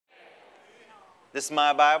This is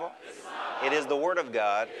my Bible. It is the Word of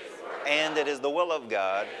God, and it is the will of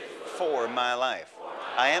God for my life.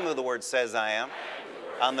 I am who the Word says I am.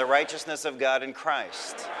 I'm the righteousness of God in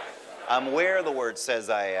Christ. I'm where the Word says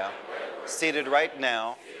I am, seated right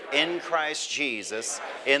now in Christ Jesus,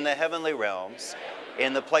 in the heavenly realms,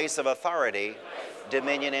 in the place of authority,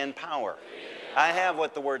 dominion, and power. I have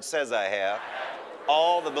what the Word says I have.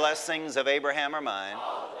 All the blessings of Abraham are mine,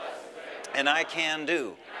 and I can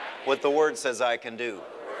do what the Word says I can do.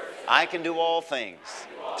 I can do all things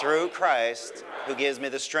through Christ who gives me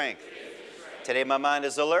the strength. Today my mind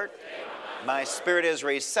is alert. My spirit is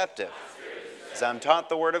receptive. As I'm taught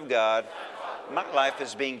the Word of God, my life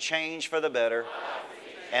is being changed for the better,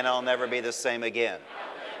 and I'll never be the same again.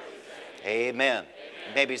 Amen.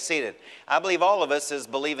 You may be seated. I believe all of us as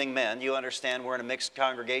believing men, you understand we're in a mixed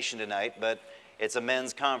congregation tonight, but it's a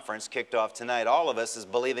men's conference kicked off tonight. All of us as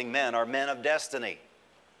believing men are men of destiny.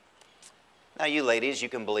 Now you ladies, you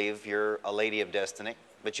can believe you're a lady of destiny,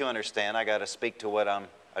 but you understand I got to speak to what I'm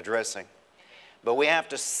addressing. But we have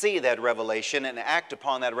to see that revelation and act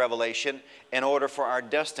upon that revelation in order for our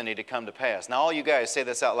destiny to come to pass. Now all you guys say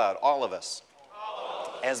this out loud. All of us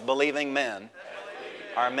as believing men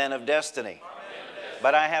are men of destiny.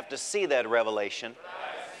 But I have to see that revelation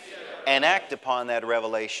and act upon that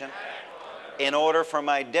revelation in order for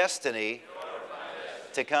my destiny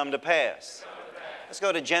to come to pass. Let's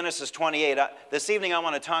go to Genesis 28. This evening I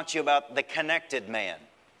want to talk to you about the connected man.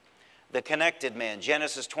 The connected man.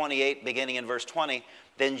 Genesis 28, beginning in verse 20.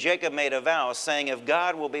 Then Jacob made a vow, saying, if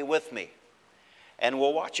God will be with me and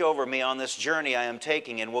will watch over me on this journey I am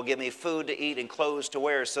taking, and will give me food to eat and clothes to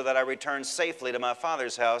wear, so that I return safely to my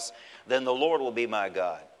father's house, then the Lord will be my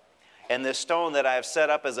God. And this stone that I have set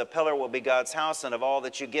up as a pillar will be God's house, and of all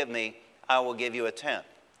that you give me, I will give you a tenth.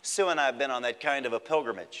 Sue and I have been on that kind of a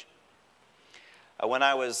pilgrimage. When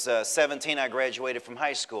I was 17, I graduated from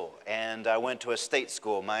high school, and I went to a state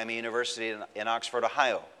school, Miami University in Oxford,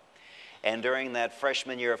 Ohio. And during that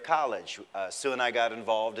freshman year of college, Sue and I got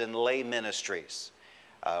involved in lay ministries.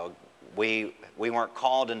 We weren't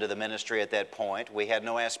called into the ministry at that point. We had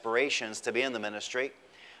no aspirations to be in the ministry,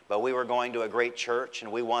 but we were going to a great church,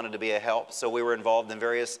 and we wanted to be a help, so we were involved in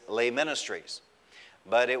various lay ministries.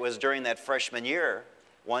 But it was during that freshman year,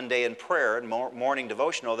 one day in prayer and morning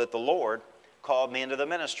devotional, that the Lord called me into the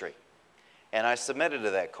ministry. And I submitted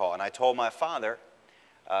to that call. And I told my father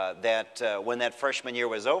that when that freshman year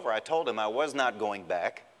was over, I told him I was not going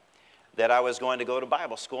back, that I was going to go to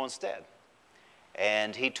Bible school instead.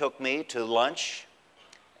 And he took me to lunch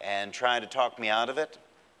and tried to talk me out of it.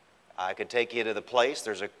 I could take you to the place.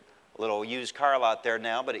 There's a little used car lot there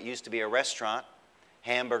now, but it used to be a restaurant,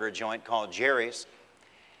 hamburger joint called Jerry's.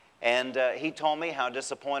 And he told me how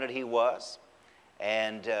disappointed he was.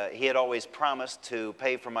 And he had always promised to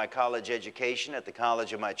pay for my college education at the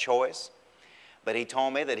college of my choice. But he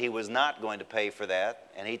told me that he was not going to pay for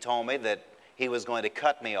that. And he told me that he was going to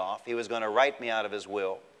cut me off. He was going to write me out of his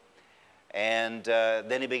will. And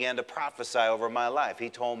then he began to prophesy over my life.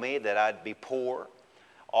 He told me that I'd be poor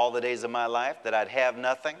all the days of my life, that I'd have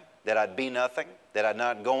nothing, that I'd be nothing, that I'd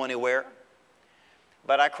not go anywhere.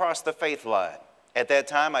 But I crossed the faith line. At that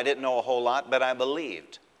time, I didn't know a whole lot, but I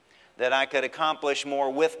believed that I could accomplish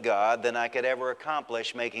more with God than I could ever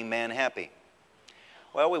accomplish making man happy.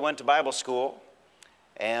 Well, we went to Bible school,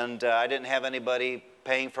 and I didn't have anybody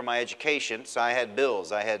paying for my education, so I had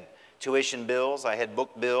bills. I had tuition bills, I had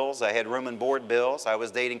book bills, I had room and board bills. I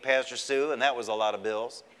was dating Pastor Sue, and that was a lot of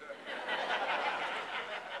bills.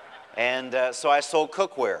 And so I sold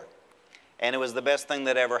cookware. And it was the best thing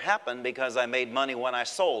that ever happened, because I made money when I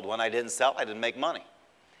sold. When I didn't sell, I didn't make money.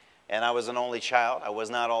 And I was an only child. I was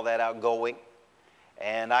not all that outgoing.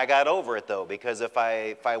 And I got over it, though, because if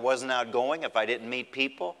I wasn't outgoing, if I didn't meet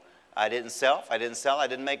people, I didn't sell. If I didn't sell, I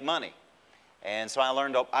didn't make money. And so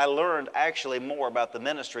I learned actually more about the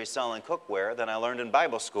ministry selling cookware than I learned in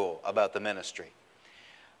Bible school about the ministry.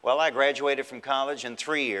 Well, I graduated from college in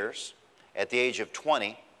 3 years at the age of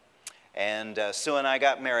 20. And Sue and I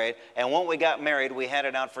got married. And when we got married, we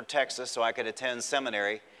headed out for Texas so I could attend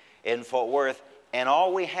seminary in Fort Worth. And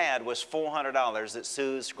all we had was $400 that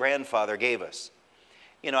Sue's grandfather gave us.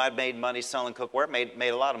 You know, I'd made money selling cookware, made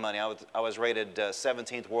a lot of money. I was rated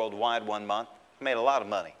 17th worldwide one month. Made a lot of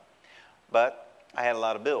money. But I had a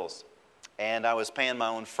lot of bills. And I was paying my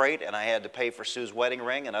own freight, and I had to pay for Sue's wedding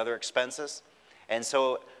ring and other expenses. And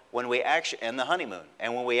so when we actually, and the honeymoon,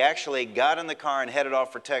 and when we actually got in the car and headed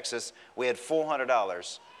off for Texas, we had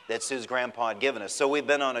 $400 that Sue's grandpa had given us. So we've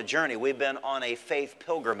been on a journey. We've been on a faith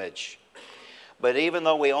pilgrimage. But even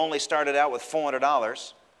though we only started out with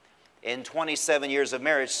 $400, In 27 years of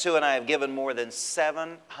marriage, Sue and I have given more than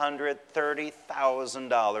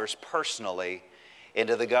 $730,000 personally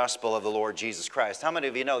into the gospel of the Lord Jesus Christ. How many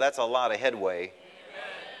of you know that's a lot of headway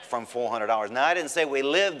from $400? Now, I didn't say we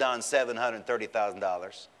lived on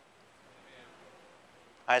 $730,000.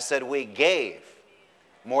 I said we gave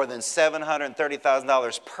more than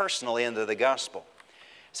 $730,000 personally into the gospel.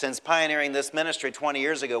 Since pioneering this ministry 20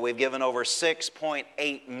 years ago, we've given over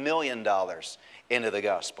 $6.8 million into the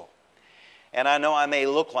gospel. And I know I may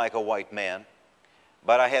look like a white man,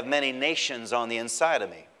 but I have many nations on the inside of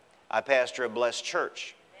me. I pastor a blessed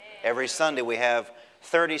church. Every Sunday we have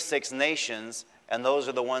 36 nations, and those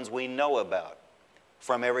are the ones we know about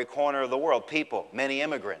from every corner of the world. People, many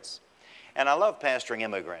immigrants. And I love pastoring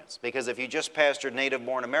immigrants because if you just pastored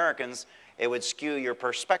native-born Americans, it would skew your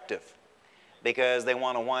perspective because they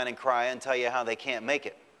want to whine and cry and tell you how they can't make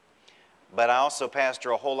it. But I also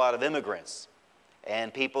pastor a whole lot of immigrants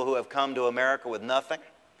and people who have come to America with nothing,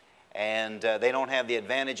 and they don't have the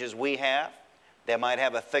advantages we have. They might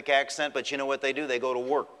have a thick accent, but you know what they do? They go to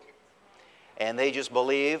work. And they just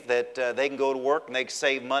believe that they can go to work and they can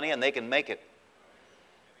save money and they can make it.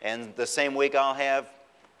 And the same week I'll have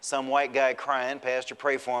some white guy crying, "Pastor,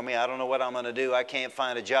 pray for me. I don't know what I'm going to do. I can't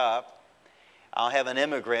find a job." I'll have an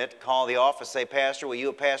immigrant call the office, say, "Pastor, will you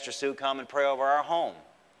and Pastor Sue come and pray over our home?"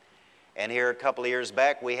 And here a couple of years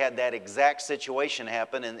back, we had that exact situation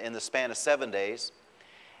happen in the span of 7 days.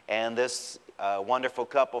 And this wonderful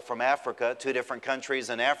couple from Africa, 2 different countries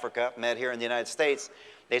in Africa, met here in the United States.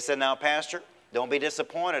 They said, "Now, Pastor, don't be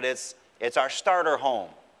disappointed. It's our starter home.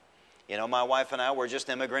 You know, my wife and I, we're just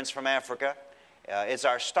immigrants from Africa. It's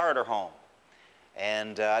our starter home."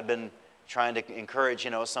 And I'd been trying to encourage,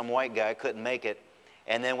 some white guy couldn't make it.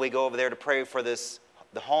 And then we go over there to pray for the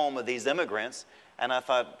home of these immigrants. And I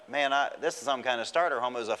thought, man, this is some kind of starter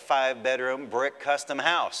home. It was a 5-bedroom brick custom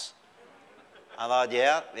house. I thought,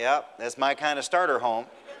 yeah, that's my kind of starter home.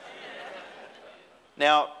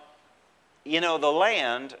 Now, the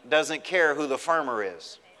land doesn't care who the farmer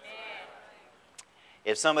is.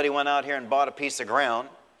 If somebody went out here and bought a piece of ground,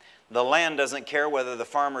 the land doesn't care whether the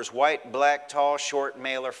farmer's white, black, tall, short,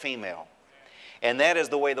 male, or female. And that is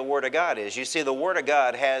the way the Word of God is. You see, the Word of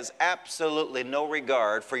God has absolutely no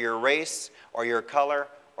regard for your race or your color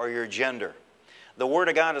or your gender. The Word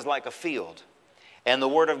of God is like a field. And the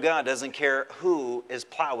Word of God doesn't care who is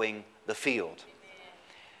plowing the field.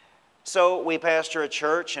 So we pastor a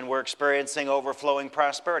church and we're experiencing overflowing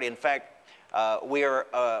prosperity. In fact, we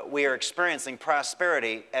are experiencing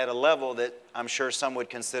prosperity at a level that I'm sure some would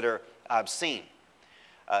consider obscene.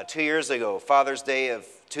 2 years ago, Father's Day of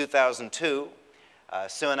 2002,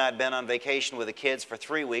 Sue and I had been on vacation with the kids for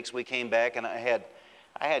 3 weeks. We came back and I had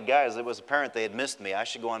guys, it was apparent they had missed me. I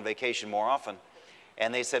should go on vacation more often.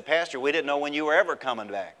 And they said, "Pastor, we didn't know when you were ever coming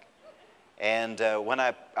back." And when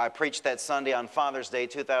I preached that Sunday on Father's Day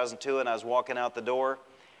 2002 and I was walking out the door,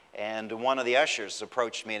 and one of the ushers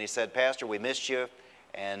approached me and he said, "Pastor, we missed you,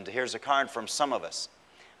 and here's a card from some of us."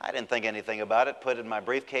 I didn't think anything about it, put it in my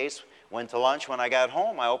briefcase, went to lunch. When I got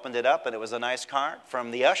home, I opened it up and it was a nice card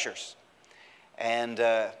from the ushers. And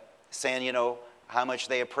saying, how much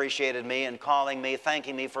they appreciated me and calling me,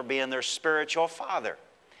 thanking me for being their spiritual father.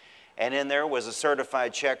 And in there was a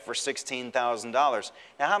certified check for $16,000.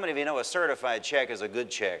 Now, how many of you know a certified check is a good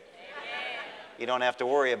check? You don't have to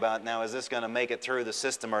worry about, now, is this going to make it through the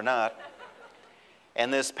system or not?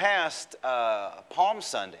 And this past Palm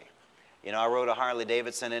Sunday, I rode a Harley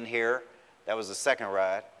Davidson in here. That was the second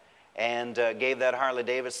ride. And gave that Harley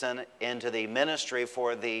Davidson into the ministry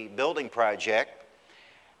for the building project.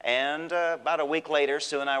 And about a week later,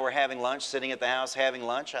 Sue and I were having lunch, sitting at the house having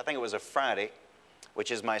lunch. I think it was a Friday, which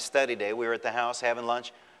is my study day. We were at the house having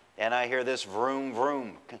lunch, and I hear this vroom,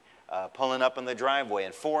 vroom pulling up in the driveway.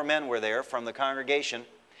 And 4 men were there from the congregation,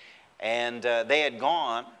 and they had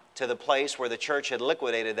gone to the place where the church had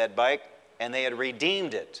liquidated that bike, and they had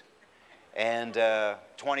redeemed it, and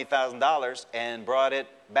 $20,000, and brought it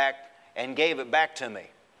back and gave it back to me.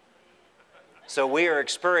 So we are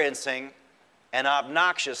experiencing an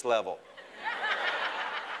obnoxious level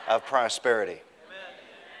of prosperity.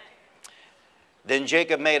 Then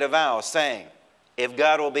Jacob made a vow, saying, "If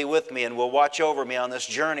God will be with me and will watch over me on this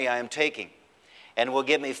journey I am taking, and will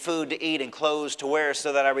give me food to eat and clothes to wear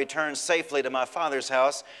so that I return safely to my father's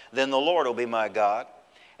house, then the Lord will be my God.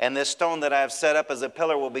 And this stone that I have set up as a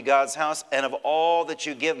pillar will be God's house, and of all that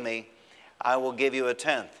you give me, I will give you a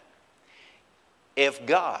tenth." If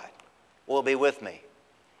God will be with me.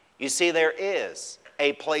 You see, there is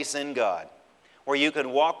a place in God where you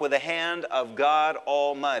can walk with the hand of God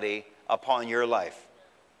Almighty upon your life.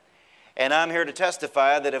 And I'm here to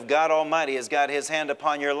testify that if God Almighty has got His hand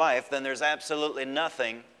upon your life, then there's absolutely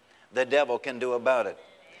nothing the devil can do about it.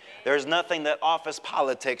 There's nothing that office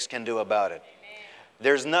politics can do about it.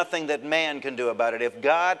 There's nothing that man can do about it. If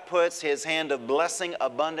God puts His hand of blessing,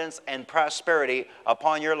 abundance, and prosperity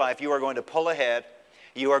upon your life, you are going to pull ahead,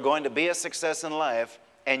 you are going to be a success in life,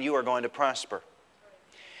 and you are going to prosper.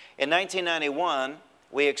 In 1991,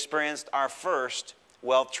 we experienced our first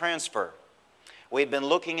wealth transfer. We'd been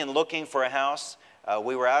looking and looking for a house.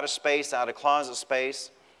 We were out of space, out of closet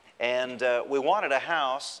space, and we wanted a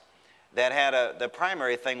house that had the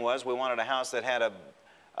primary thing was we wanted a house that had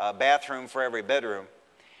a bathroom for every bedroom.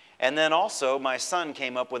 And then also my son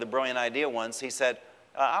came up with a brilliant idea once. He said,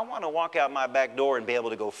 I want to walk out my back door and be able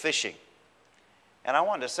to go fishing. And I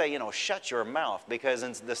wanted to say, you know, shut your mouth, because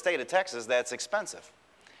in the state of Texas, that's expensive.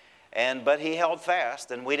 But he held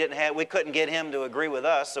fast, and we couldn't get him to agree with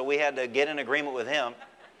us, so we had to get in agreement with him.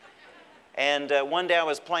 And one day I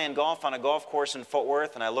was playing golf on a golf course in Fort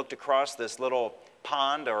Worth, and I looked across this little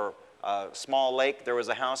pond or small lake. There was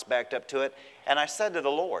a house backed up to it, and I said to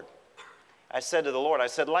the Lord, I said,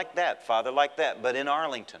 like that, Father, like that, but in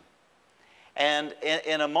Arlington. And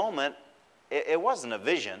in a moment, it wasn't a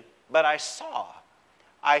vision, but I saw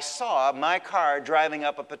my car driving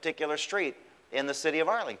up a particular street in the city of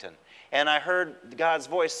Arlington. And I heard God's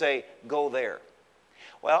voice say, go there.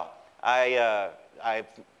 Well, I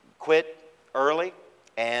quit early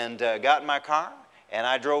and got in my car, and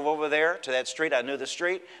I drove over there to that street. I knew the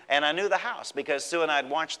street, and I knew the house, because Sue and I had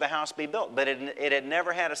watched the house be built, but it had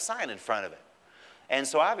never had a sign in front of it. And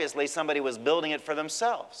so obviously somebody was building it for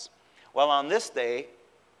themselves. Well, on this day,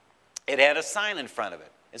 it had a sign in front of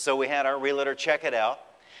it. And so we had our realtor check it out.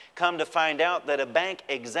 Come to find out that a bank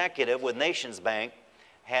executive with Nations Bank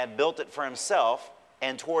had built it for himself,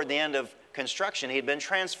 and toward the end of construction, he'd been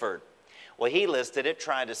transferred. Well, he listed it,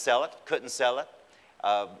 tried to sell it, couldn't sell it.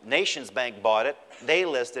 Nations Bank bought it. They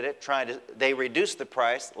listed it, they reduced the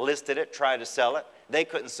price, listed it, tried to sell it. They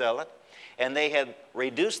couldn't sell it. And they had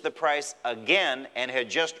reduced the price again and had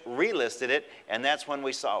just relisted it, and that's when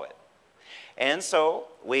we saw it. And so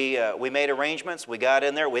we made arrangements. We got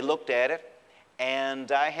in there. We looked at it.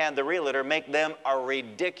 And I had the realtor make them a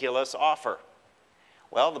ridiculous offer.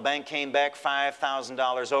 Well, the bank came back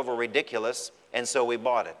 $5,000 over ridiculous, and so we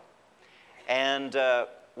bought it. And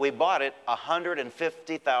we bought it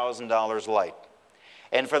 $150,000 light.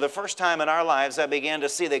 And for the first time in our lives, I began to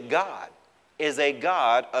see that God is a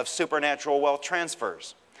God of supernatural wealth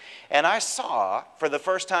transfers. And I saw, for the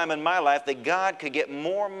first time in my life, that God could get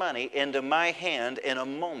more money into my hand in a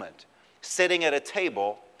moment, sitting at a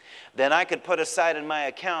table, than I could put aside in my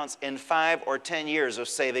accounts in 5 or 10 years of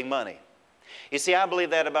saving money. You see, I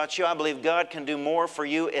believe that about you. I believe God can do more for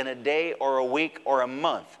you in a day or a week or a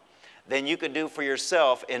month than you could do for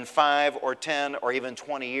yourself in 5 or 10 or even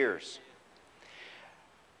 20 years.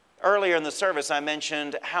 Earlier in the service, I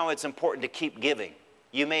mentioned how it's important to keep giving.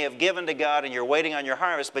 You may have given to God and you're waiting on your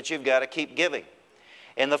harvest, but you've got to keep giving.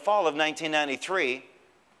 In the fall of 1993,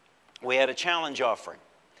 we had a challenge offering.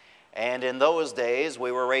 And in those days,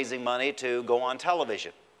 we were raising money to go on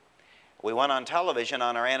television. We went on television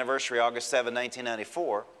on our anniversary, August 7,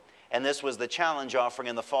 1994, and this was the challenge offering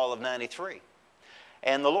in the fall of 93.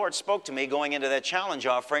 And the Lord spoke to me going into that challenge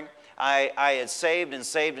offering. I had saved and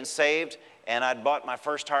saved and saved, and I'd bought my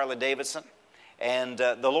first Harley Davidson. And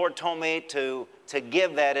the Lord told me to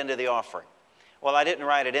give that into the offering. Well, I didn't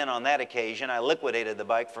write it in on that occasion. I liquidated the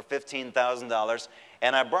bike for $15,000,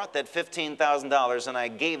 and I brought that $15,000 and I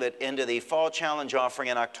gave it into the fall challenge offering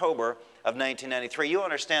in October of 1993. You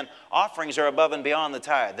understand, offerings are above and beyond the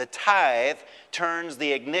tithe. The tithe turns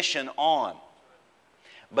the ignition on,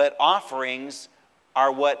 but offerings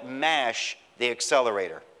are what mash the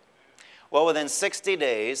accelerator. Well, within 60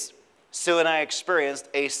 days, Sue and I experienced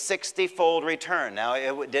a 60-fold return. Now,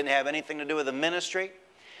 it didn't have anything to do with the ministry,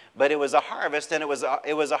 but it was a harvest, and it was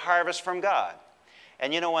a harvest from God.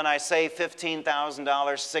 And you know, when I say $15,000,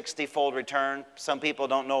 60-fold return, some people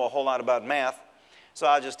don't know a whole lot about math, so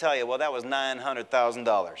I'll just tell you, well, that was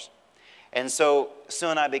 $900,000. And so Sue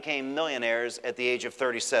and I became millionaires at the age of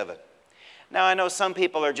 37. Now, I know some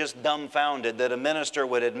people are just dumbfounded that a minister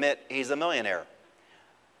would admit he's a millionaire.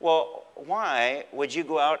 Well, why would you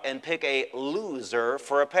go out and pick a loser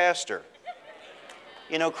for a pastor?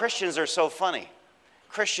 You know, Christians are so funny.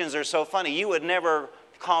 Christians are so funny. You would never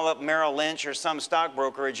call up Merrill Lynch or some stock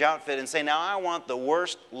brokerage outfit and say, now I want the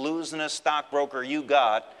worst, losinest stockbroker you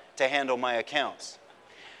got to handle my accounts.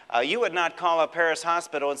 You would not call up Paris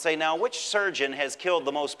Hospital and say, now which surgeon has killed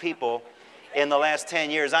the most people in the last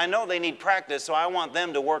 10 years? I know they need practice, so I want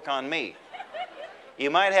them to work on me. You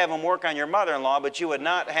might have them work on your mother-in-law, but you would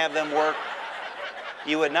not have them work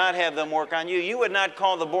on you. You would not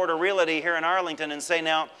call the Board of Realty here in Arlington and say,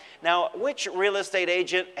 now, which real estate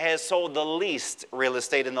agent has sold the least real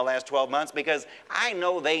estate in the last 12 months? Because I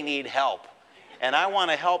know they need help, and I want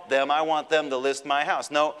to help them. I want them to list my house.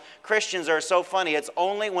 No, Christians are so funny. It's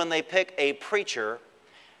only when they pick a preacher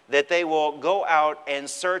that they will go out and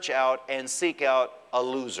search out and seek out a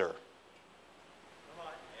loser.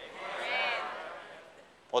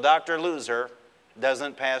 Well, Dr. Loser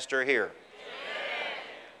doesn't pastor here.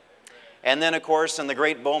 And then, of course, in the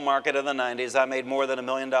great bull market of the 90s, I made more than $1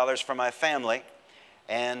 million for my family.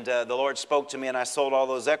 And the Lord spoke to me, and I sold all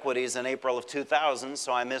those equities in April of 2000,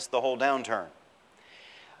 so I missed the whole downturn.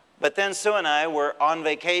 But then Sue and I were on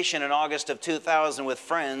vacation in August of 2000 with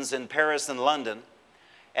friends in Paris and London.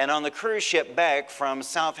 And on the cruise ship back from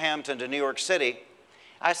Southampton to New York City,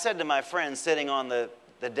 I said to my friend sitting on the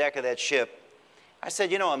deck of that ship, I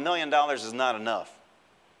said, you know, $1 million is not enough.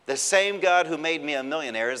 The same God who made me a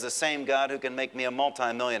millionaire is the same God who can make me a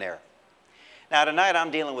multimillionaire. Now tonight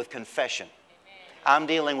I'm dealing with confession. I'm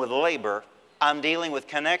dealing with labor. I'm dealing with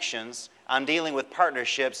connections. I'm dealing with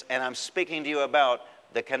partnerships, and I'm speaking to you about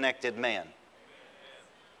the connected man.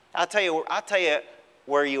 I'll tell you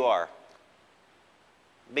where you are,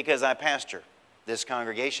 because I pastor this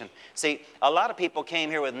congregation. See, a lot of people came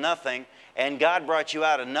here with nothing, and God brought you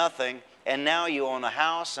out of nothing, and now you own a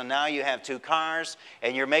house, and now you have 2 cars,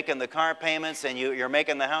 and you're making the car payments, and you're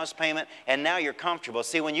making the house payment, and now you're comfortable.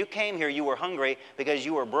 See, when you came here, you were hungry because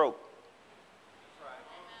you were broke.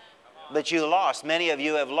 But you lost. Many of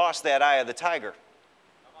you have lost that eye of the tiger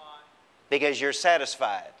because you're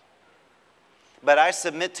satisfied. But I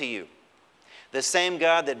submit to you, the same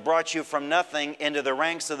God that brought you from nothing into the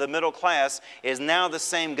ranks of the middle class is now the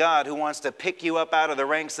same God who wants to pick you up out of the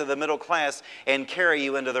ranks of the middle class and carry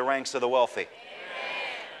you into the ranks of the wealthy.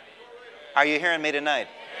 Are you hearing me tonight?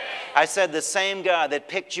 I said the same God that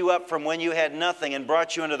picked you up from when you had nothing and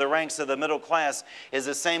brought you into the ranks of the middle class is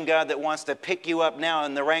the same God that wants to pick you up now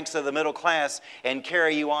in the ranks of the middle class and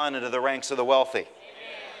carry you on into the ranks of the wealthy.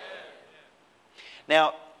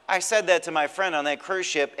 Now, I said that to my friend on that cruise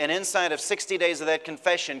ship, and inside of 60 days of that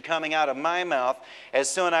confession coming out of my mouth, as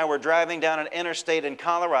Sue and I were driving down an interstate in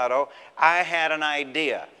Colorado, I had an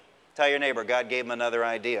idea. Tell your neighbor, God gave him another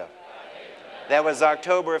idea. That was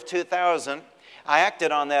October of 2000. I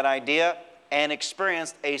acted on that idea and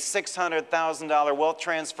experienced a $600,000 wealth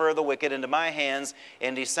transfer of the wicked into my hands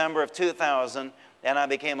in December of 2000, and I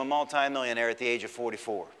became a multimillionaire at the age of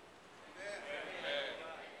 44.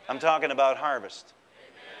 I'm talking about harvest.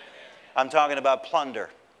 I'm talking about plunder.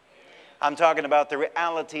 I'm talking about the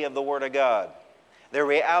reality of the Word of God. The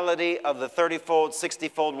reality of the 30-fold,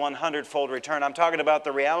 60-fold, 100-fold return. I'm talking about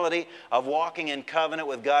the reality of walking in covenant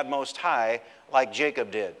with God Most High like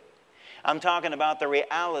Jacob did. I'm talking about the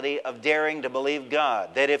reality of daring to believe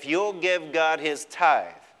God. That if you'll give God His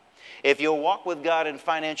tithe, if you'll walk with God in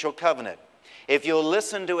financial covenant, if you'll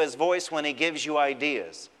listen to His voice when He gives you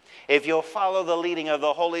ideas, if you'll follow the leading of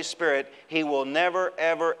the Holy Spirit, He will never,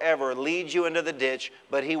 ever, ever lead you into the ditch,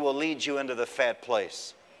 but He will lead you into the fat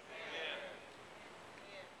place.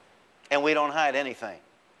 And we don't hide anything.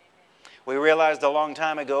 We realized a long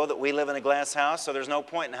time ago that we live in a glass house, so there's no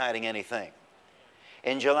point in hiding anything.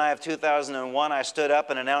 In July of 2001, I stood up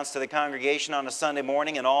and announced to the congregation on a Sunday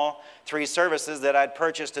morning in all 3 services that I'd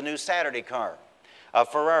purchased a new Saturday car, a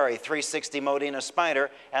Ferrari 360 Modena Spider,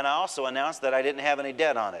 and I also announced that I didn't have any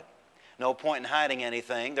debt on it. No point in hiding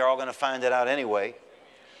anything. They're all going to find it out anyway.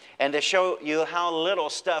 And to show you how little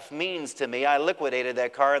stuff means to me, I liquidated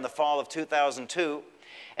that car in the fall of 2002,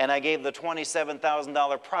 and I gave the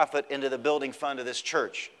 $27,000 profit into the building fund of this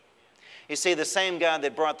church. You see, the same God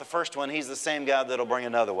that brought the first one, He's the same God that'll bring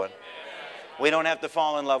another one. We don't have to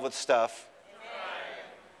fall in love with stuff.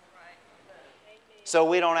 So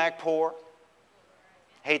we don't act poor.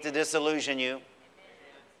 Hate to disillusion you.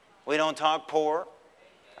 We don't talk poor.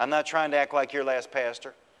 I'm not trying to act like your last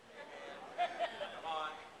pastor.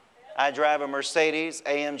 I drive a Mercedes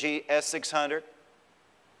AMG S600.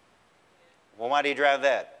 Well, why do you drive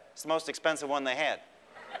that? It's the most expensive one they had.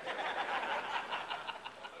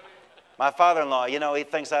 My father-in-law, you know, he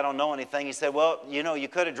thinks I don't know anything. He said, well, you know, you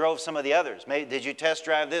could have drove some of the others. Maybe, did you test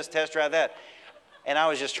drive this, test drive that? And I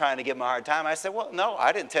was just trying to give him a hard time. I said, well, no,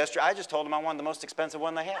 I didn't test drive. I just told him I wanted the most expensive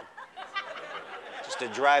one they had. Just to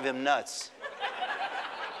drive him nuts.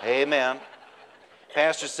 Amen.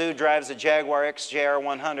 Pastor Sue drives a Jaguar XJR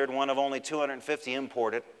 100, one of only 250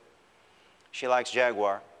 imported. She likes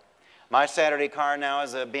Jaguar. My Saturday car now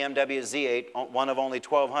is a BMW Z8, one of only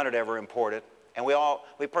 1,200 ever imported. And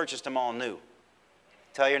we purchased them all new.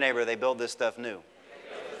 Tell your neighbor they build this stuff new.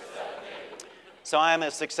 So I am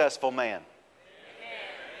a successful man.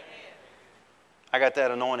 I got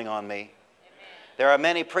that anointing on me. There are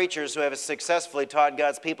many preachers who have successfully taught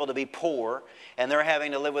God's people to be poor, and they're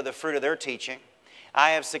having to live with the fruit of their teaching.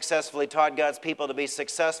 I have successfully taught God's people to be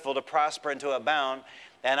successful, to prosper, and to abound,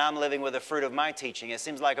 and I'm living with the fruit of my teaching. It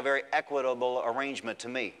seems like a very equitable arrangement to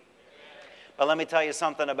me. But let me tell you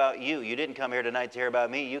something about you. You didn't come here tonight to hear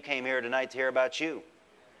about me. You came here tonight to hear about you.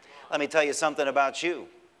 Let me tell you something about you.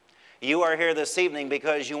 You are here this evening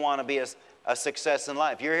because you want to be a success in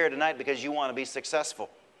life. You're here tonight because you want to be successful.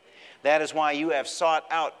 That is why you have sought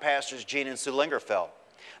out Pastors Gene and Sue Lingerfeld.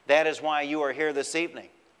 That is why you are here this evening.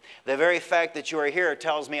 The very fact that you are here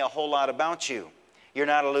tells me a whole lot about you. You're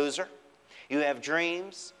not a loser. You have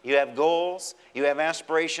dreams, you have goals, you have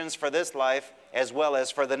aspirations for this life as well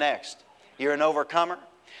as for the next. You're an overcomer,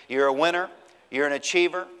 you're a winner, you're an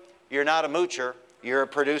achiever, you're not a moocher, you're a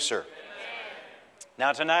producer.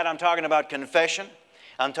 Now tonight I'm talking about confession,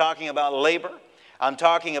 I'm talking about labor, I'm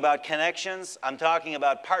talking about connections, I'm talking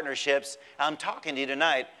about partnerships, I'm talking to you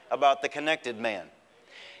tonight about the connected man.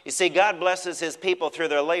 You see, God blesses His people through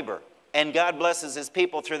their labor, and God blesses His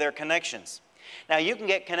people through their connections. Now, you can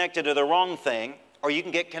get connected to the wrong thing, or you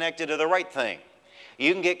can get connected to the right thing.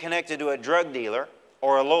 You can get connected to a drug dealer,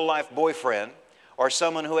 or a low-life boyfriend, or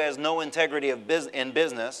someone who has no integrity in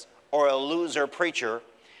business, or a loser preacher,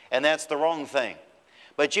 and that's the wrong thing.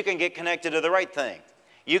 But you can get connected to the right thing.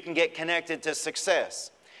 You can get connected to success.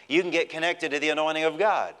 You can get connected to the anointing of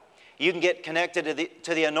God. You can get connected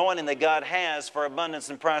to the anointing that God has for abundance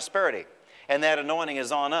and prosperity. And that anointing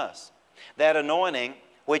is on us. That anointing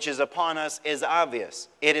which is upon us is obvious.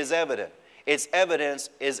 It is evident. Its evidence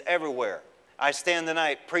is everywhere. I stand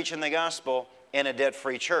tonight preaching the gospel in a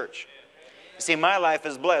debt-free church. You see, my life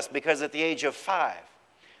is blessed because at the age of 5,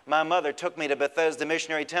 my mother took me to Bethesda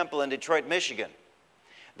Missionary Temple in Detroit, Michigan.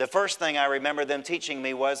 The first thing I remember them teaching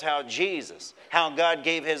me was how God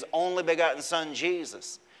gave His only begotten Son,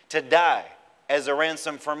 Jesus, to die as a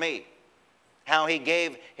ransom for me. How He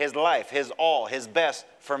gave His life, His all, His best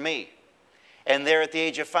for me. And there at the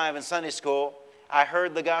age of 5 in Sunday school, I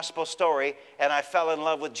heard the gospel story and I fell in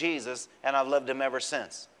love with Jesus, and I've loved Him ever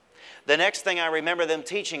since. The next thing I remember them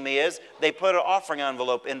teaching me is they put an offering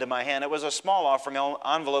envelope into my hand. It was a small offering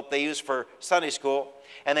envelope they used for Sunday school,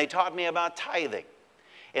 and they taught me about tithing.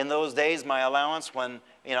 In those days, my allowance when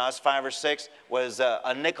I was 5 or 6 was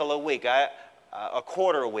a nickel a week, a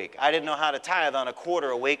quarter a week. I didn't know how to tithe on a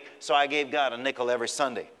quarter a week, so I gave God a nickel every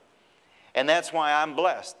Sunday. And that's why I'm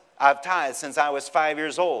blessed. I've tithed since I was 5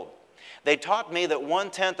 years old. They taught me that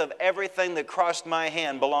 1/10 of everything that crossed my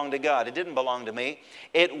hand belonged to God. It didn't belong to me.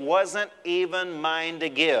 It wasn't even mine to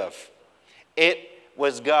give. It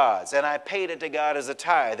was God's. And I paid it to God as a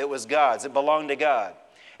tithe. It was God's. It belonged to God.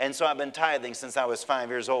 And so I've been tithing since I was 5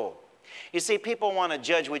 years old. You see, people want to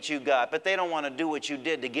judge what you got, but they don't want to do what you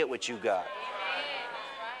did to get what you got.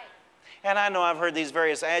 And I know I've heard these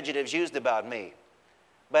various adjectives used about me.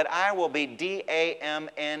 But I will be D-A-M-N-E-D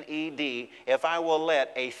if I will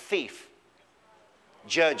let a thief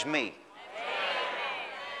judge me.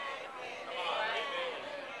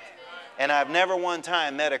 And I've never one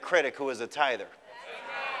time met a critic who was a tither.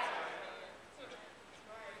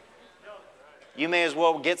 You may as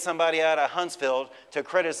well get somebody out of Huntsville to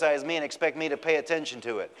criticize me and expect me to pay attention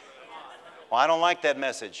to it. Well, I don't like that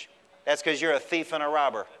message. That's because you're a thief and a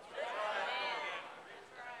robber.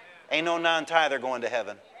 Ain't no non-tither going to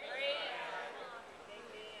heaven.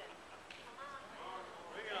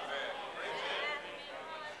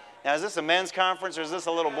 Now, is this a men's conference or is this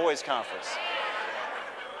a little boys' conference?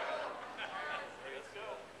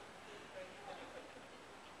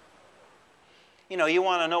 You know, you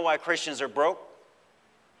want to know why Christians are broke?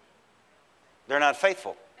 They're not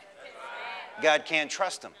faithful. God can't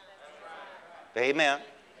trust them. Amen.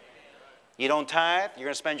 You don't tithe, you're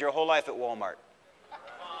going to spend your whole life at Walmart.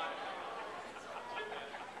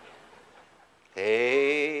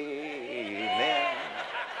 Amen.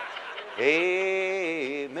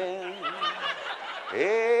 Amen.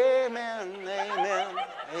 Amen. Amen.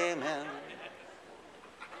 Amen.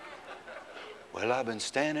 Well, I've been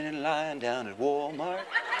standing in line down at Walmart.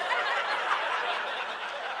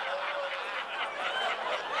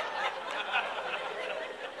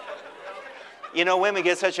 You know, women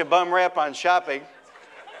get such a bum rap on shopping.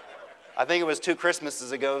 I think it was 2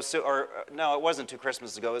 Christmases ago, or no, it wasn't 2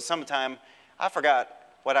 Christmases ago. It was sometime, I forgot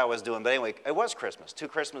what I was doing, but anyway, it was Christmas. 2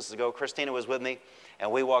 Christmases ago, Christina was with me, and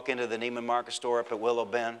we walk into the Neiman Marcus store up at Willow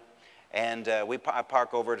Bend, and I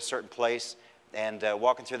park over at a certain place, and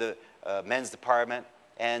walking through the men's department,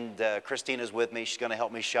 and Christina's with me. She's going to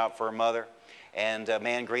help me shop for her mother. And a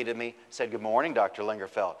man greeted me, said, "Good morning, Dr.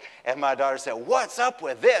 Lingerfeld." And my daughter said, "What's up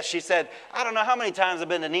with this?" She said, "I don't know how many times I've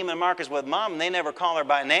been to Neiman Marcus with Mom, and they never call her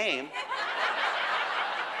by name."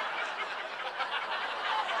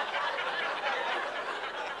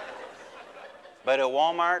 But at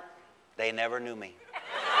Walmart, they never knew me.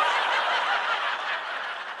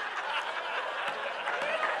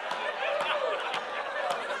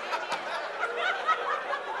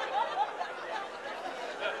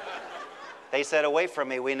 They said, "Away from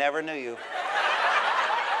me, we never knew you."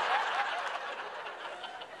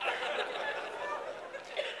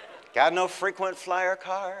 Got no frequent flyer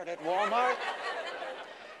card at Walmart?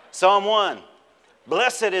 Psalm 1,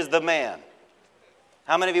 blessed is the man.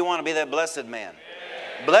 How many of you want to be that blessed man?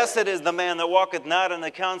 Amen. Blessed is the man that walketh not in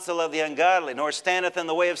the counsel of the ungodly, nor standeth in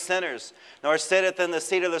the way of sinners, nor sitteth in the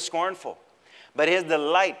seat of the scornful. But his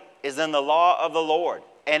delight is in the law of the Lord,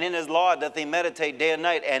 and in his law doth he meditate day and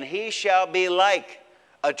night. And he shall be like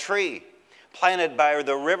a tree planted by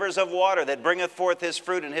the rivers of water, that bringeth forth his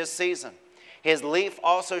fruit in his season. His leaf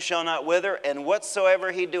also shall not wither, and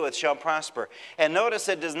whatsoever he doeth shall prosper. And notice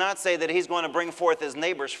it does not say that he's going to bring forth his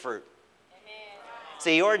neighbor's fruit. Amen.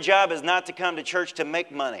 See, your job is not to come to church to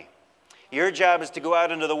make money. Your job is to go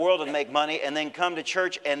out into the world and make money, and then come to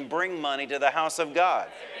church and bring money to the house of God.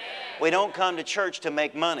 Amen. We don't come to church to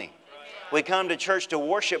make money. We come to church to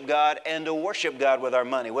worship God, and to worship God with our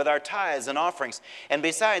money, with our tithes and offerings. And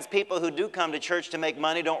besides, people who do come to church to make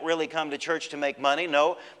money don't really come to church to make money.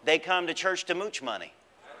 No, they come to church to mooch money.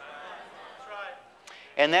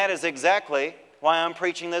 And that is exactly why I'm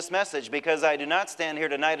preaching this message, because I do not stand here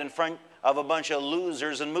tonight in front of a bunch of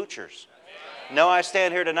losers and moochers. No, I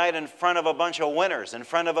stand here tonight in front of a bunch of winners, in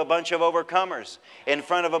front of a bunch of overcomers, in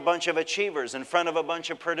front of a bunch of achievers, in front of a bunch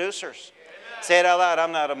of producers. Say it out loud,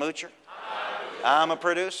 I'm not a moocher. I'm a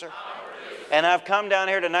producer. And I've come down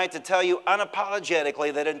here tonight to tell you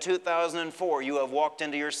unapologetically that in 2004 you have walked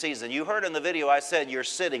into your season. You heard in the video I said you're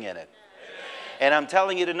sitting in it. And I'm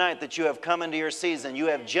telling you tonight that you have come into your season. You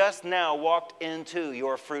have just now walked into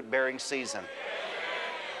your fruit-bearing season.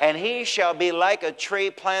 And he shall be like a tree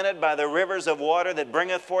planted by the rivers of water, that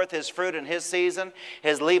bringeth forth his fruit in his season.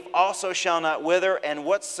 His leaf also shall not wither, and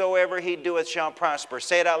whatsoever he doeth shall prosper.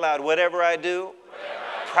 Say it out loud. Whatever I do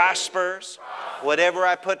prospers. Whatever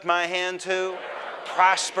I put my hand to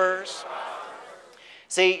prospers.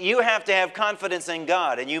 See, you have to have confidence in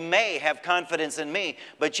God, and you may have confidence in me,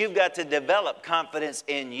 but you've got to develop confidence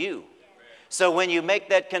in you. So when you make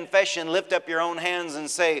that confession, lift up your own hands and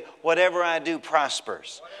say, whatever I do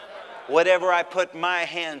prospers. Whatever I put my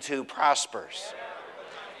hand to prospers.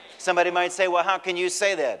 Somebody might say, well, how can you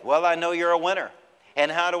say that? Well, I know you're a winner.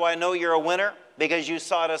 And how do I know you're a winner? Because you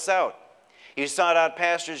sought us out. You sought out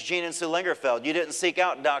Pastors Gene and Sue Lingerfeld. You didn't seek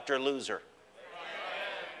out Dr. Loser.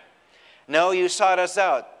 No, you sought us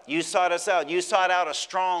out. You sought us out. You sought out a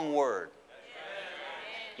strong word.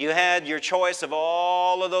 You had your choice of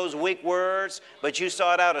all of those weak words, but you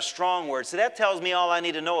sought out a strong word. So that tells me all I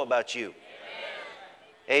need to know about you.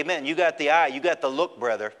 Amen. You got the eye. You got the look,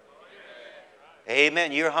 brother.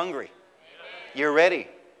 Amen. You're hungry. You're ready.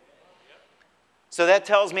 So that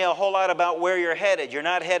tells me a whole lot about where you're headed. You're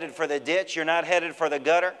not headed for the ditch. You're not headed for the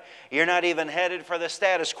gutter. You're not even headed for the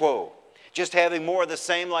status quo. Just having more of the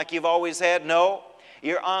same like you've always had. No,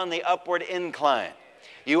 you're on the upward incline.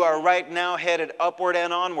 You are right now headed upward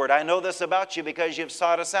and onward. I know this about you because you've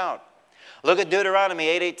sought us out. Look at Deuteronomy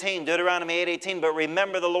 8:18. Deuteronomy 8:18. But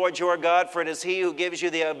remember the Lord your God, for it is he who gives you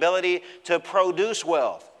the ability to produce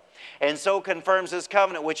wealth, and so confirms his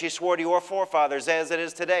covenant, which he swore to your forefathers as it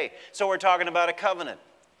is today. So we're talking about a covenant.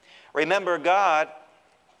 Remember God,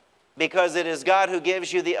 because it is God who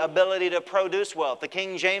gives you the ability to produce wealth. The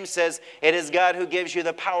King James says it is God who gives you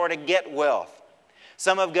the power to get wealth.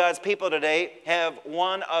 Some of God's people today have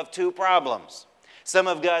one of two problems. Some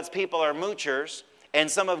of God's people are moochers, and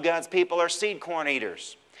some of God's people are seed corn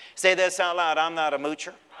eaters. Say this out loud. I'm not a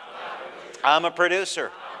moocher. I'm a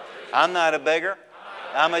producer. I'm not a beggar.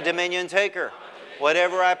 I'm a dominion taker.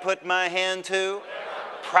 Whatever I put my hand to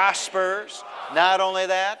prospers. Not only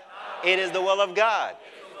that, it is the will of God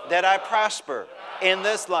that I prosper in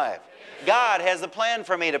this life. God has a plan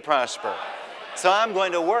for me to prosper. So I'm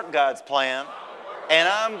going to work God's plan, and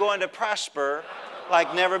I'm going to prosper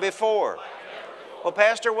like never before. Well,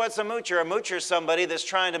 Pastor, what's a moocher? A moocher is somebody that's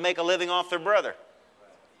trying to make a living off their brother.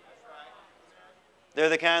 They're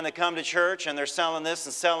the kind that come to church and they're selling this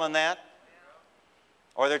and selling that.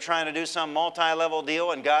 Or they're trying to do some multi-level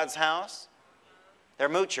deal in God's house. They're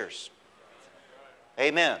moochers.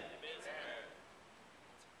 Amen.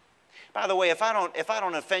 By the way, if I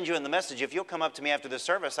don't offend you in the message, if you'll come up to me after the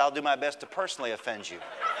service, I'll do my best to personally offend you.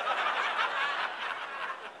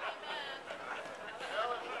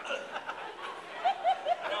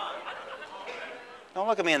 Don't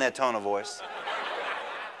look at me in that tone of voice.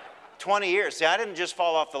 20 years. See, I didn't just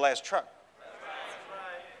fall off the last truck.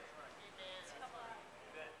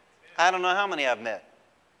 I don't know how many I've met.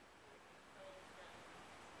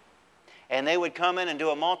 And they would come in and do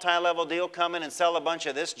a multi-level deal, come in and sell a bunch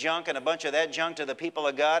of this junk and a bunch of that junk to the people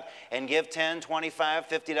of God and give $10, $25,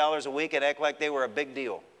 $50 a week and act like they were a big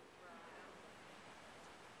deal.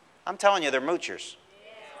 I'm telling you, they're moochers.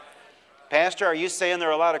 Pastor, are you saying there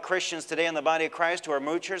are a lot of Christians today in the body of Christ who are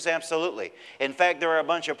moochers? Absolutely. In fact, there are a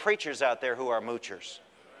bunch of preachers out there who are moochers.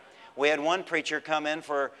 We had one preacher come in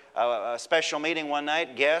for a special meeting one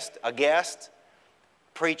night, a guest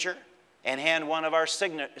preacher, and hand one of our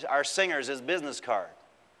singers his business card.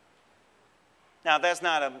 Now, if that's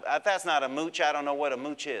not a mooch, I don't know what a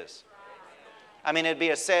mooch is. I mean, it'd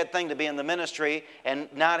be a sad thing to be in the ministry and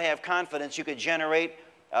not have confidence you could generate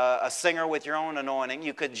a singer with your own anointing.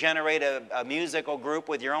 You could generate a musical group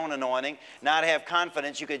with your own anointing. Not have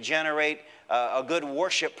confidence you could generate a good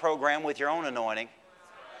worship program with your own anointing.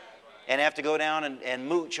 And have to go down and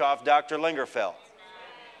mooch off Dr. Lingerfeld.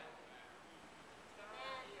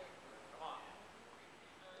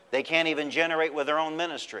 They can't even generate with their own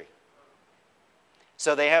ministry.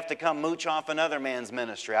 So they have to come mooch off another man's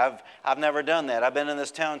ministry. I've never done that. I've been in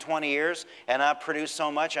this town 20 years, and I've produced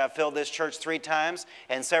so much. I've filled this church 3 times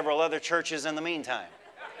and several other churches in the meantime.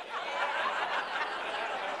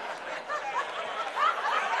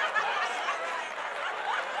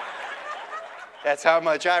 That's how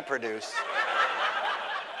much I produce.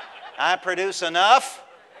 I produce enough.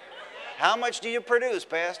 How much do you produce,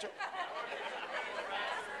 Pastor?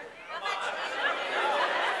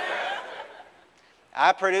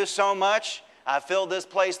 I produce so much, I filled this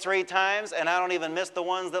place 3 times, and I don't even miss the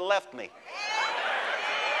ones that left me.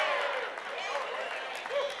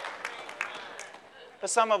 But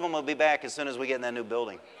some of them will be back as soon as we get in that new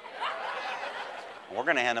building. We're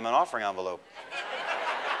going to hand them an offering envelope.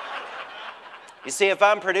 You see, if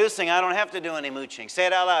I'm producing, I don't have to do any mooching. Say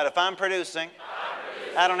it out loud. If I'm producing,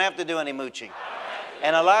 I don't have to do any mooching.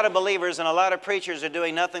 And a lot of believers and a lot of preachers are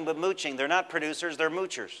doing nothing but mooching. They're not producers, they're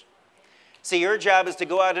moochers. See, your job is to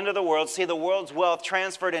go out into the world, see the world's wealth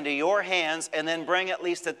transferred into your hands, and then bring at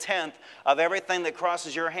least 1/10 of everything that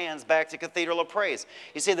crosses your hands back to Cathedral of Praise.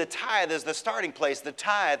 You see, the tithe is the starting place. The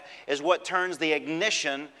tithe is what turns the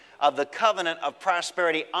ignition of the covenant of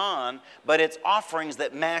prosperity on, but it's offerings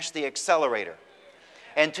that mash the accelerator.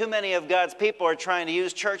 And too many of God's people are trying to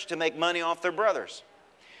use church to make money off their brothers.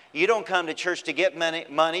 You don't come to church to get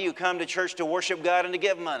money. You come to church to worship God and to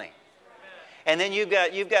give money. And then you've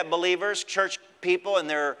got believers, church people, and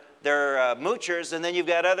they're moochers, and then you've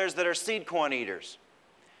got others that are seed corn eaters.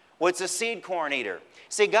 What's a seed corn eater?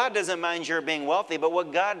 See, God doesn't mind your being wealthy, but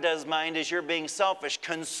what God does mind is you're being selfish,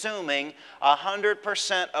 consuming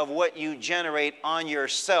 100% of what you generate on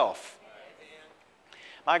yourself.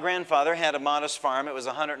 My grandfather had a modest farm. It was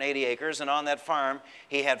 180 acres, and on that farm,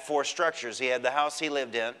 he had 4 structures. He had the house he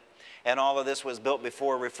lived in, and all of this was built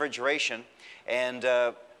before refrigeration, and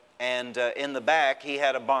in the back, he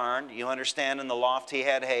had a barn. You understand, in the loft, he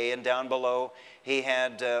had hay, and down below, he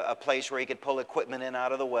had a place where he could pull equipment in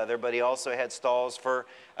out of the weather, but he also had stalls for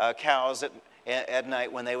cows at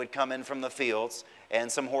night when they would come in from the fields,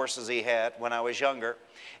 and some horses he had when I was younger.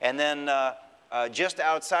 And then just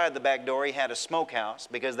outside the back door, he had a smokehouse,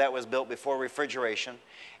 because that was built before refrigeration.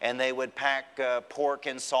 And they would pack pork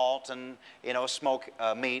and salt and, smoke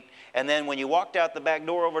meat. And then when you walked out the back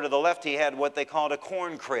door over to the left, he had what they called a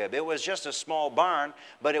corn crib. It was just a small barn,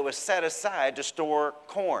 but it was set aside to store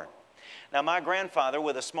corn. Now, my grandfather,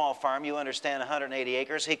 with a small farm, you understand, 180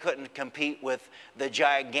 acres, he couldn't compete with the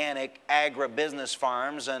gigantic agribusiness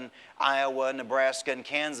farms in Iowa, Nebraska, and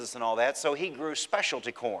Kansas and all that. So he grew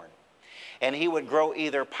specialty corn. And he would grow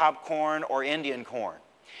either popcorn or Indian corn.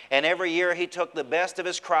 And every year he took the best of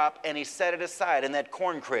his crop and he set it aside in that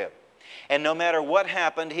corn crib. And no matter what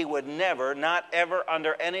happened, he would never, not ever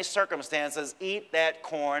under any circumstances, eat that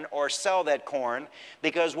corn or sell that corn,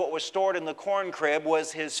 because what was stored in the corn crib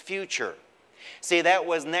was his future. See, that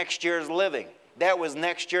was next year's living. That was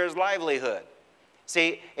next year's livelihood.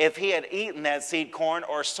 See, if he had eaten that seed corn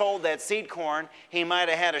or sold that seed corn, he might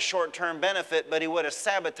have had a short-term benefit, but he would have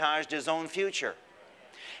sabotaged his own future.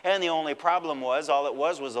 And the only problem was, all it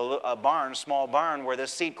was a barn, small barn, where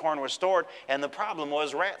this seed corn was stored, and the problem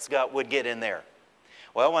was rats would get in there.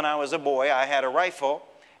 Well, when I was a boy, I had a rifle,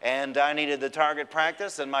 and I needed the target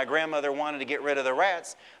practice, and my grandmother wanted to get rid of the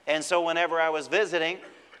rats. And so whenever I was visiting,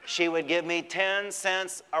 she would give me 10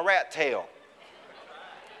 cents a rat tail.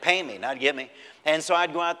 Pay me, not give me. And so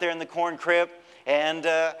I'd go out there in the corn crib, and,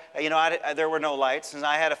 there were no lights, and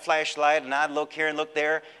I had a flashlight, and I'd look here and look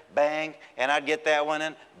there, bang, and I'd get that one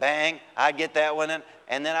in, bang, I'd get that one in,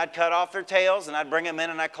 and then I'd cut off their tails, and I'd bring them in,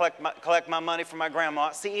 and I'd collect my money from my grandma.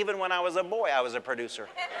 See, even when I was a boy, I was a producer.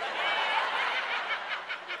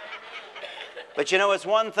 But you know, it's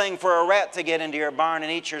one thing for a rat to get into your barn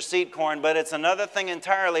and eat your seed corn, but it's another thing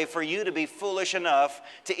entirely for you to be foolish enough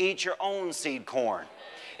to eat your own seed corn.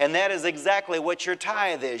 And that is exactly what your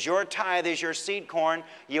tithe is. Your tithe is your seed corn.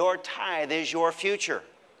 Your tithe is your future.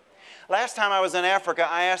 Last time I was in Africa,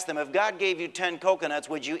 I asked them, if God gave you 10 coconuts,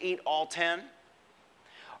 would you eat all 10?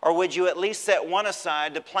 Or would you at least set one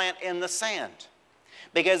aside to plant in the sand?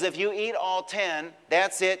 Because if you eat all 10,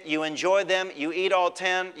 that's it. You enjoy them. You eat all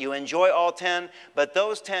 10. You enjoy all 10. But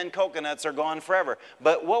those 10 coconuts are gone forever.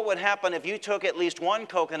 But what would happen if you took at least one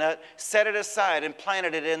coconut, set it aside, and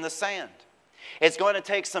planted it in the sand? It's going to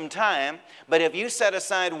take some time, but if you set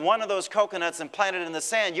aside one of those coconuts and plant it in the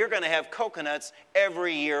sand, you're going to have coconuts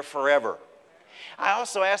every year forever. I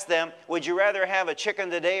also asked them, would you rather have a chicken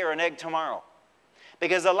today or an egg tomorrow?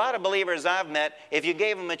 Because a lot of believers I've met, if you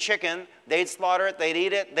gave them a chicken, they'd slaughter it, they'd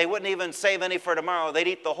eat it, they wouldn't even save any for tomorrow, they'd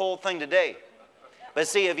eat the whole thing today. But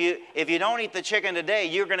see, if you don't eat the chicken today,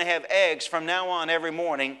 you're going to have eggs from now on every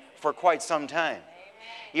morning for quite some time.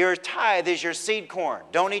 Your tithe is your seed corn.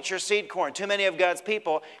 Don't eat your seed corn. Too many of God's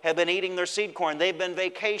people have been eating their seed corn. They've been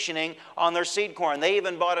vacationing on their seed corn. They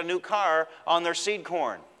even bought a new car on their seed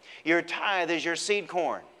corn. Your tithe is your seed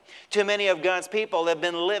corn. Too many of God's people have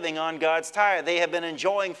been living on God's tithe. They have been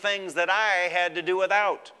enjoying things that I had to do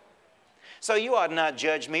without. So you ought not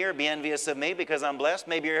judge me or be envious of me because I'm blessed.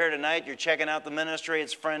 Maybe you're here tonight, you're checking out the ministry,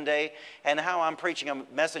 it's Friend Day, and how I'm preaching a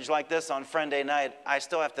message like this on Friend Day night,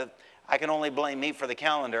 I can only blame me for the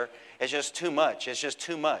calendar. It's just too much. It's just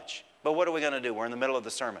too much. But what are we going to do? We're in the middle of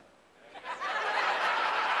the sermon.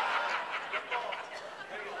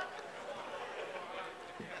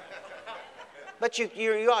 But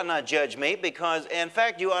you ought not judge me because, in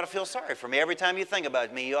fact, you ought to feel sorry for me. Every time you think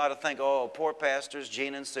about me, you ought to think, oh, poor pastors,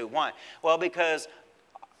 Gene and Sue. Why? Well, because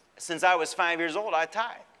since I was 5 years old, I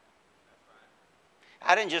tithe.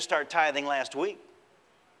 I didn't just start tithing last week.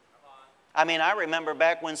 I mean, I remember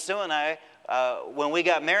back when Sue and I, when we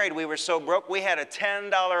got married, we were so broke, we had a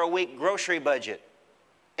 $10 a week grocery budget,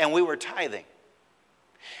 and we were tithing.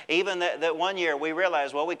 Even that one year, we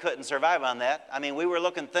realized, well, we couldn't survive on that. I mean, we were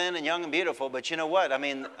looking thin and young and beautiful, but you know what? I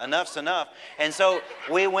mean, enough's enough. And so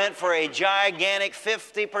we went for a gigantic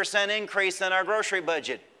 50% increase in our grocery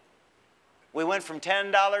budget. We went from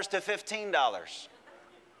 $10 to $15.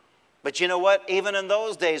 But you know what? Even in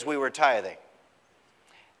those days, we were tithing.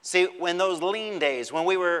 See, when those lean days, when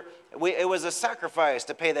it was a sacrifice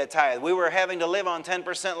to pay that tithe. We were having to live on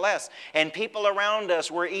 10% less. And people around us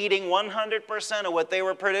were eating 100% of what they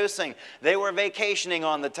were producing. They were vacationing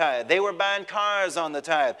on the tithe. They were buying cars on the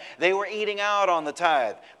tithe. They were eating out on the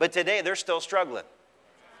tithe. But today, they're still struggling.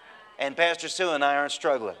 And Pastor Sue and I aren't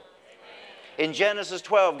struggling. In Genesis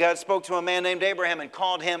 12, God spoke to a man named Abraham and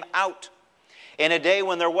called him out. In a day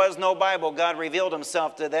when there was no Bible, God revealed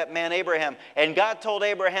himself to that man Abraham. And God told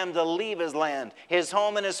Abraham to leave his land, his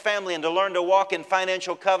home and his family, and to learn to walk in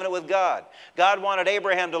financial covenant with God. God wanted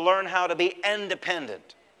Abraham to learn how to be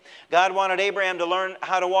independent. God wanted Abraham to learn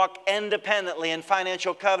how to walk independently in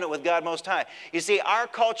financial covenant with God Most High. You see, our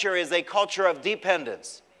culture is a culture of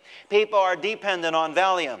dependence. People are dependent on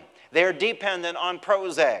Valium. They're dependent on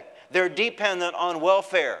Prozac. They're dependent on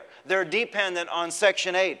welfare. They're dependent on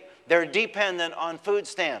Section 8. They're dependent on food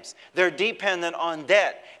stamps. They're dependent on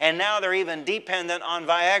debt. And now they're even dependent on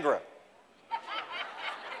Viagra.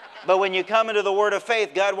 But when you come into the Word of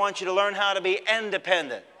faith, God wants you to learn how to be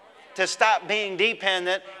independent. To stop being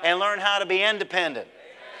dependent and learn how to be independent.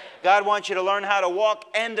 God wants you to learn how to walk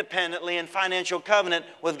independently in financial covenant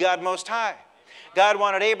with God Most High. God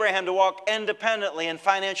wanted Abraham to walk independently in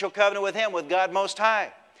financial covenant with Him, with God Most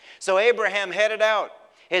High. So Abraham headed out.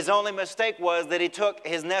 His only mistake was that he took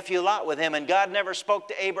his nephew Lot with him, and God never spoke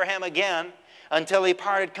to Abraham again until he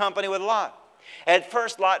parted company with Lot. At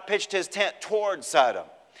first, Lot pitched his tent toward Sodom.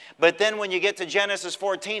 But then when you get to Genesis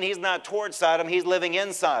 14, he's not toward Sodom, he's living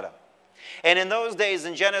in Sodom. And in those days,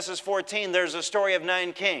 in Genesis 14, there's a story of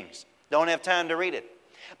 9 kings. Don't have time to read it.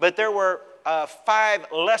 But there were 5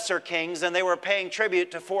 lesser kings, and they were paying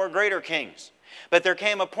tribute to 4 greater kings. But there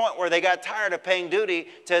came a point where they got tired of paying duty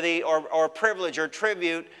to the, or privilege or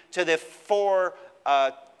tribute to the 4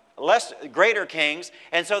 greater kings.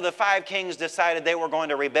 And so the 5 kings decided they were going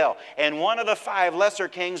to rebel. And one of the 5 lesser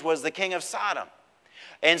kings was the king of Sodom.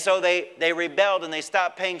 And so they rebelled and they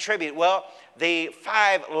stopped paying tribute. Well, the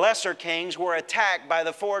 5 lesser kings were attacked by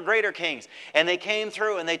the 4 greater kings. And they came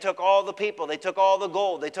through and they took all the people. They took all the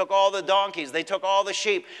gold. They took all the donkeys. They took all the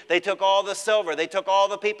sheep. They took all the silver. They took all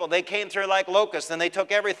the people. They came through like locusts and they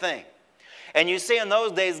took everything. And you see in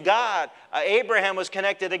those days, Abraham was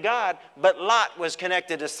connected to God, but Lot was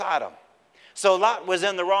connected to Sodom. So Lot was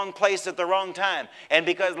in the wrong place at the wrong time. And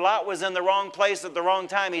because Lot was in the wrong place at the wrong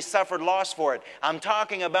time, he suffered loss for it. I'm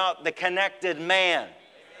talking about the connected man.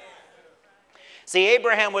 See,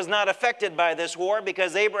 Abraham was not affected by this war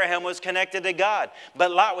because Abraham was connected to God.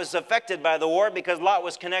 But Lot was affected by the war because Lot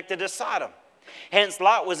was connected to Sodom. Hence,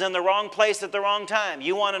 Lot was in the wrong place at the wrong time.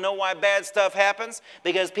 You want to know why bad stuff happens?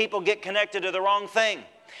 Because people get connected to the wrong thing.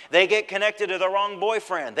 They get connected to the wrong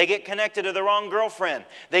boyfriend. They get connected to the wrong girlfriend.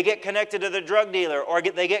 They get connected to the drug dealer, or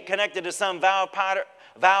they get connected to some vow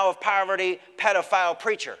of poverty pedophile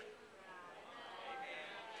preacher.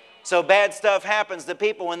 So bad stuff happens to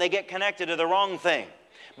people when they get connected to the wrong thing.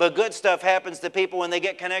 But good stuff happens to people when they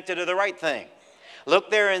get connected to the right thing.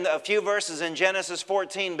 Look there in a few verses in Genesis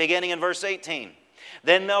 14, beginning in verse 18.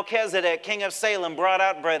 Then Melchizedek, king of Salem, brought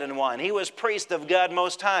out bread and wine. He was priest of God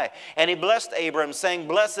Most High. And he blessed Abram, saying,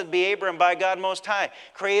 Blessed be Abram by God Most High,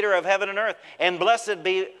 creator of heaven and earth. And blessed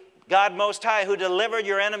be God Most High, who delivered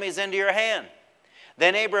your enemies into your hand.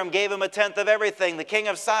 Then Abram gave him 1/10 of everything. The king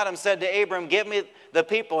of Sodom said to Abram, Give me the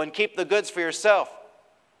people and keep the goods for yourself.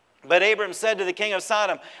 But Abram said to the king of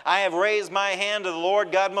Sodom, I have raised my hand to the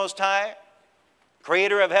Lord God Most High,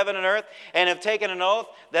 creator of heaven and earth, and have taken an oath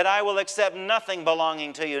that I will accept nothing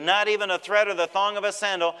belonging to you, not even a thread or the thong of a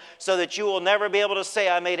sandal, so that you will never be able to say,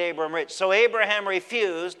 I made Abram rich. So Abraham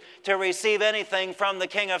refused to receive anything from the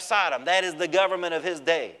king of Sodom. That is the government of his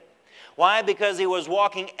day. Why? Because he was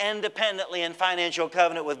walking independently in financial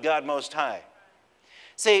covenant with God Most High.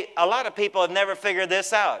 See, a lot of people have never figured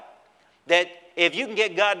this out, that if you can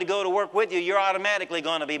get God to go to work with you, you're automatically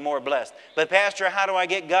going to be more blessed. But Pastor, how do I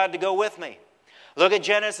get God to go with me? Look at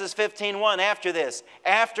Genesis 15:1 after this.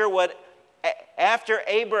 After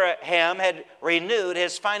Abraham had renewed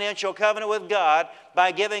his financial covenant with God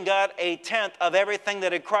by giving God 1/10 of everything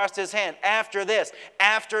that had crossed his hand. After this,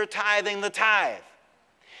 after tithing the tithe.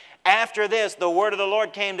 After this, the word of the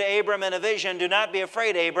Lord came to Abram in a vision. Do not be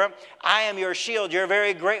afraid, Abram. I am your shield, your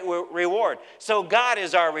very great reward. So God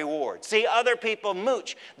is our reward. See, other people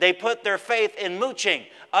mooch. They put their faith in mooching.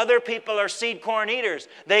 Other people are seed corn eaters.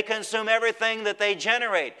 They consume everything that they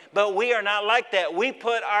generate. But we are not like that. We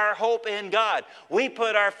put our hope in God. We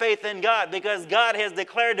put our faith in God because God has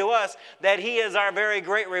declared to us that He is our very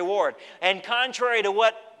great reward. And contrary to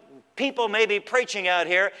what people may be preaching out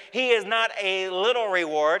here, He is not a little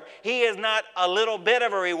reward. He is not a little bit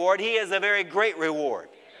of a reward. He is a very great reward.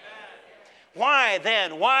 Why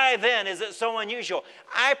then is it so unusual?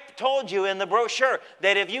 I told you in the brochure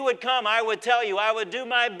that if you would come, I would tell you, I would do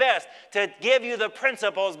my best to give you the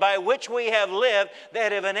principles by which we have lived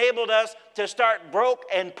that have enabled us to start broke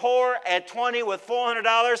and poor at 20 with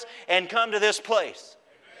 $400 and come to this place.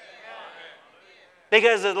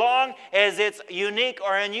 Because as long as it's unique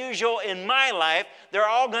or unusual in my life, they're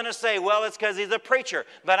all going to say, well, it's because he's a preacher.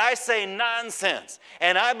 But I say nonsense.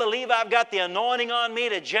 And I believe I've got the anointing on me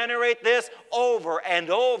to generate this over and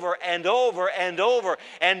over and over and over,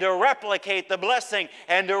 and to replicate the blessing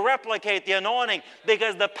and to replicate the anointing.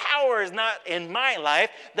 Because the power is not in my life.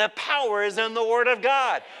 The power is in the Word of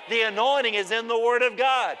God. The anointing is in the Word of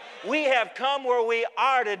God. We have come where we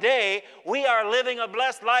are today. We are living a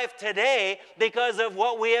blessed life today because of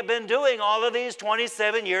what we have been doing all of these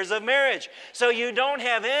 27 years of marriage. So you don't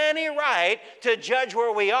have any right to judge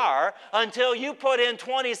where we are until you put in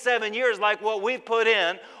 27 years like what we've put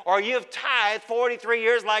in, or you've tithed 43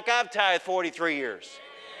 years like I've tithed 43 years.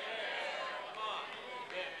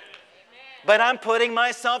 But I'm putting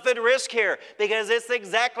myself at risk here because it's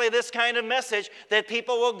exactly this kind of message that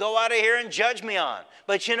people will go out of here and judge me on.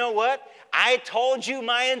 But you know what? I told you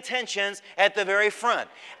my intentions at the very front.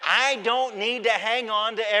 I don't need to hang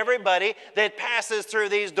on to everybody that passes through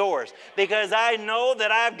these doors because I know that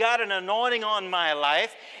I've got an anointing on my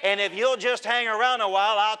life, and if you'll just hang around a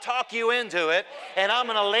while, I'll talk you into it, and I'm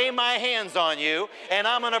going to lay my hands on you, and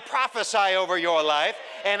I'm going to prophesy over your life,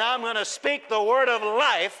 and I'm going to speak the word of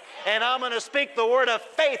life, and I'm going to speak the word of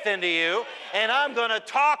faith into you, and I'm going to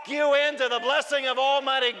talk you into the blessing of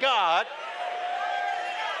Almighty God.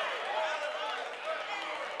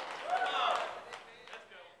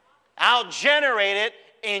 I'll generate it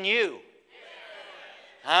in you.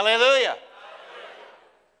 Hallelujah.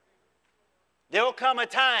 There will come a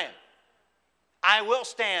time I will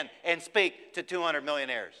stand and speak to 200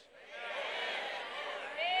 millionaires.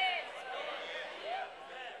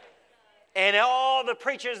 And all the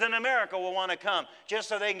preachers in America will want to come just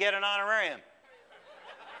so they can get an honorarium.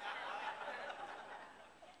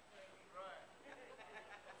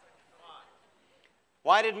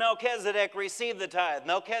 Why did Melchizedek receive the tithe?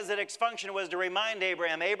 Melchizedek's function was to remind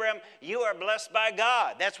Abraham, Abraham, you are blessed by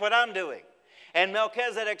God. That's what I'm doing. And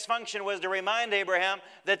Melchizedek's function was to remind Abraham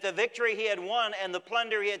that the victory he had won and the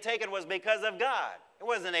plunder he had taken was because of God. It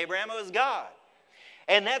wasn't Abraham, it was God.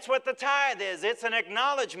 And that's what the tithe is. It's an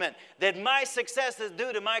acknowledgement that my success is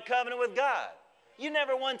due to my covenant with God. You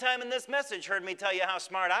never one time in this message heard me tell you how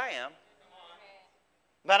smart I am.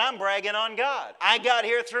 But I'm bragging on God. I got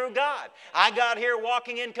here through God. I got here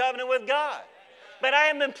walking in covenant with God. But I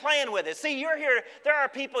haven't been playing with it. See, you're here. There are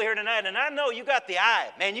people here tonight, and I know you got the eye.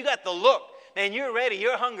 Man, you got the look. Man, you're ready.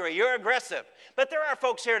 You're hungry. You're aggressive. But there are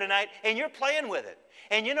folks here tonight, and you're playing with it.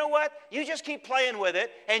 And you know what? You just keep playing with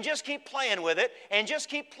it, and just keep playing with it, and just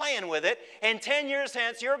keep playing with it. And 10 years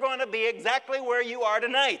hence, you're going to be exactly where you are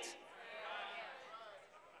tonight.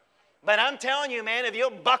 But I'm telling you, man, if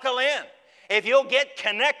you'll buckle in, if you'll get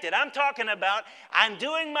connected, I'm talking about, I'm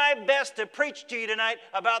doing my best to preach to you tonight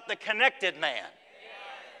about the connected man.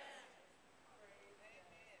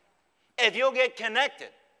 If you'll get connected,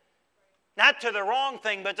 not to the wrong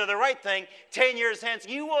thing, but to the right thing, 10 years hence,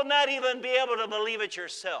 you will not even be able to believe it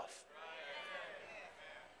yourself.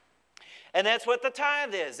 And that's what the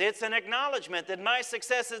tithe is. It's an acknowledgement that my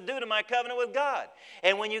success is due to my covenant with God.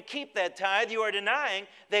 And when you keep that tithe, you are denying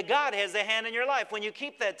that God has a hand in your life. When you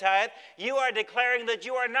keep that tithe, you are declaring that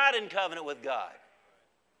you are not in covenant with God.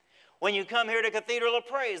 When you come here to Cathedral of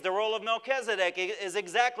Praise, the role of Melchizedek is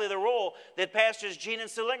exactly the role that Pastors Gene and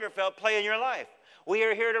Sue Lingerfeld play in your life. We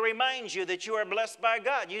are here to remind you that you are blessed by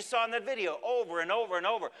God. You saw in that video over and over and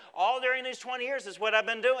over. All during these 20 years is what I've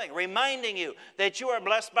been doing, reminding you that you are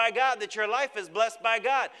blessed by God, that your life is blessed by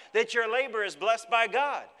God, that your labor is blessed by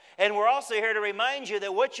God. And we're also here to remind you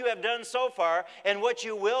that what you have done so far and what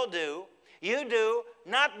you will do, you do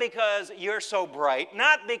not because you're so bright,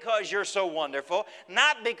 not because you're so wonderful,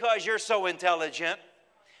 not because you're so intelligent.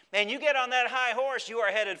 Man, you get on that high horse, you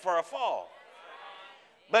are headed for a fall.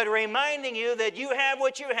 But reminding you that you have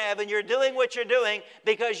what you have and you're doing what you're doing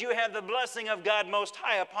because you have the blessing of God Most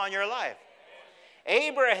High upon your life.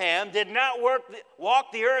 Abraham did not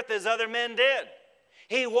walk the earth as other men did.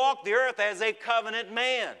 He walked the earth as a covenant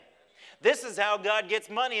man. This is how God gets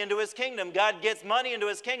money into His kingdom. God gets money into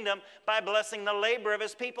His kingdom by blessing the labor of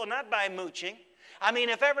His people, not by mooching. I mean,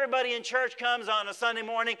 if everybody in church comes on a Sunday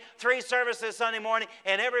morning, 3 services Sunday morning,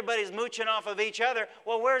 and everybody's mooching off of each other,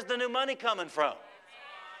 well, where's the new money coming from?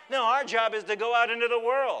 No, our job is to go out into the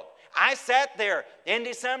world. I sat there in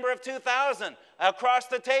December of 2000 across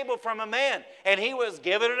the table from a man, and he was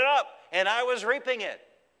giving it up, and I was reaping it.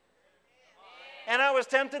 And I was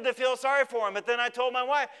tempted to feel sorry for him, but then I told my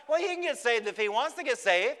wife, well, he can get saved if he wants to get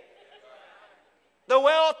saved. The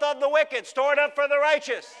wealth of the wicked stored up for the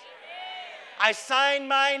righteous. I signed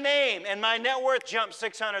my name, and my net worth jumped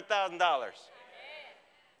 $600,000.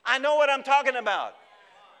 I know what I'm talking about.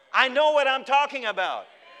 I know what I'm talking about.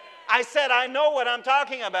 I said, I know what I'm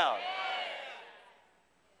talking about.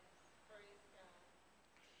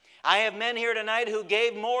 I have men here tonight who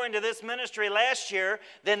gave more into this ministry last year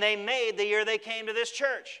than they made the year they came to this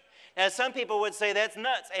church. Now, some people would say that's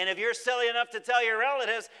nuts. And if you're silly enough to tell your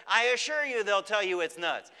relatives, I assure you they'll tell you it's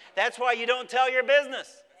nuts. That's why you don't tell your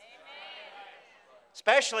business.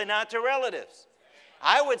 Especially not to relatives.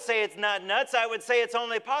 I would say it's not nuts. I would say it's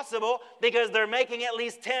only possible because they're making at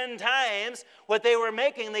least 10 times what they were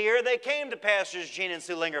making the year they came to Pastors Gene and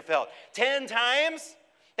Sue Lingerfeld. 10 times?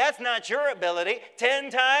 That's not your ability. 10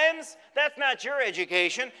 times? That's not your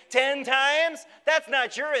education. 10 times? That's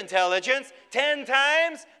not your intelligence. 10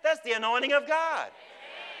 times? That's the anointing of God.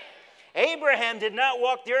 Abraham did not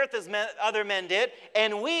walk the earth as other men did,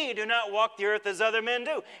 and we do not walk the earth as other men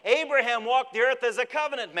do. Abraham walked the earth as a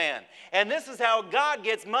covenant man. And this is how God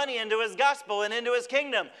gets money into His gospel and into His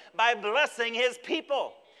kingdom, by blessing His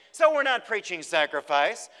people. So we're not preaching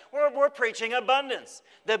sacrifice, we're preaching abundance.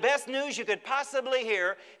 The best news you could possibly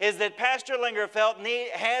hear is that Pastor Lingerfeld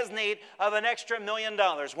has need of an extra $1 million.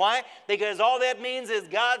 Why? Because all that means is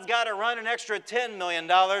God's got to run an extra $10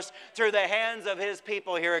 million through the hands of His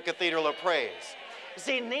people here at Cathedral of Praise. You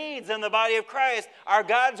see, needs in the body of Christ are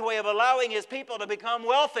God's way of allowing His people to become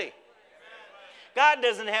wealthy. God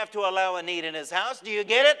doesn't have to allow a need in His house. Do you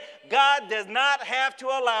get it? God does not have to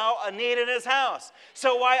allow a need in His house.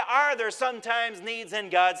 So why are there sometimes needs in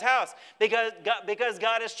God's house? Because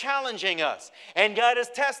God is challenging us. And God is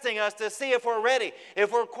testing us to see if we're ready,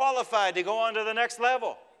 if we're qualified to go on to the next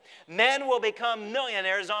level. Men will become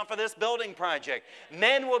millionaires off of this building project.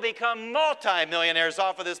 Men will become multi-millionaires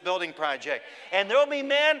off of this building project. And there'll be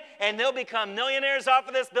men, and they'll become millionaires off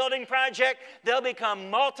of this building project. They'll become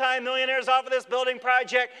multi-millionaires off of this building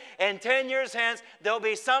project. And 10 years hence, there'll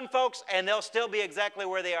be some folks, and they'll still be exactly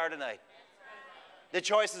where they are tonight. The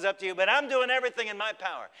choice is up to you, but I'm doing everything in my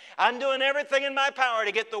power. I'm doing everything in my power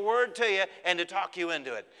to get the word to you and to talk you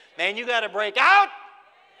into it. Man, you got to break out.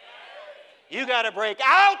 You got to break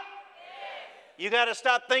out. You got to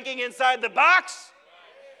stop thinking inside the box.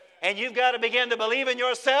 And you've got to begin to believe in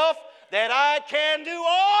yourself that I can do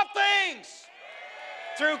all things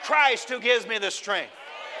through Christ who gives me the strength.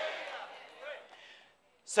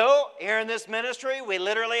 So, here in this ministry, we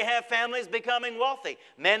literally have families becoming wealthy,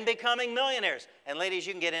 men becoming millionaires. And ladies,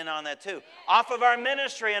 you can get in on that too. Off of our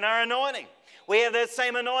ministry and our anointing. We have that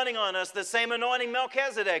same anointing on us, the same anointing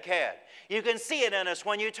Melchizedek had. You can see it in us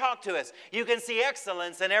when you talk to us. You can see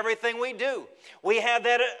excellence in everything we do. We have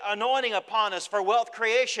that anointing upon us for wealth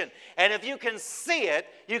creation. And if you can see it,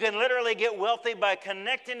 you can literally get wealthy by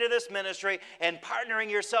connecting to this ministry and partnering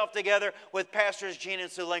yourself together with Pastors Gene and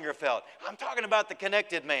Sue Lingerfeld. I'm talking about the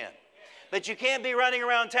connected man. But you can't be running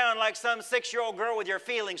around town like some 6-year-old girl with your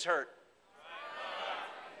feelings hurt.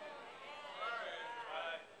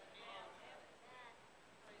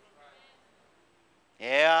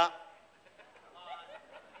 Yeah.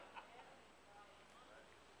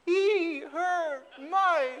 He hurt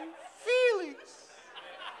my feelings.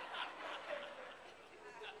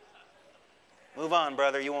 Move on,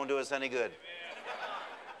 brother. You won't do us any good.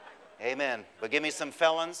 Amen. But give me some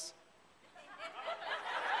felons.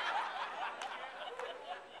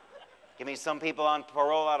 Give me some people on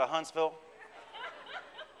parole out of Huntsville.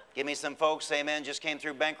 Give me some folks, amen, just came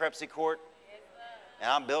through bankruptcy court. And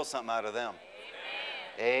I'll build something out of them.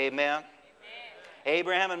 Amen.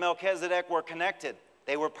 Abraham and Melchizedek were connected.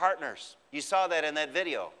 They were partners. You saw that in that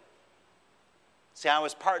video. See, I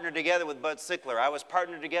was partnered together with Bud Sickler. I was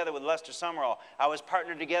partnered together with Lester Summerall. I was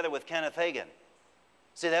partnered together with Kenneth Hagin.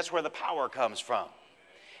 See, that's where the power comes from.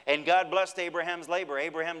 And God blessed Abraham's labor.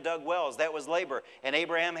 Abraham dug wells. That was labor. And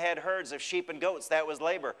Abraham had herds of sheep and goats. That was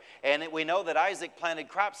labor. And we know that Isaac planted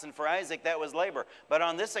crops, and for Isaac that was labor. But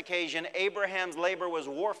on this occasion, Abraham's labor was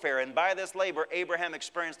warfare. And by this labor, Abraham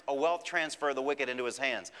experienced a wealth transfer of the wicked into his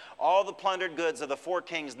hands. All the plundered goods of the 4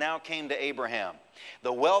 kings now came to Abraham.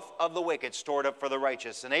 The wealth of the wicked stored up for the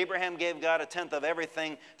righteous. And Abraham gave God 1/10 of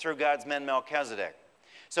everything through God's man Melchizedek.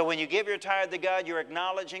 So when you give your tithe to God, you're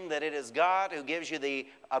acknowledging that it is God who gives you the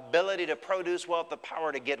ability to produce wealth, the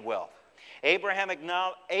power to get wealth. Abraham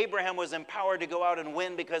was empowered to go out and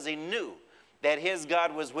win because he knew that his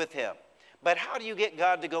God was with him. But how do you get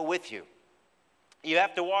God to go with you? You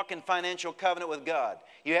have to walk in financial covenant with God.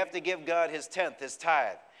 You have to give God his 10th, his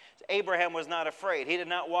tithe. Abraham was not afraid. He did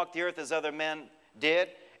not walk the earth as other men did,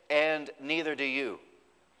 and neither do you.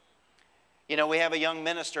 You know, we have a young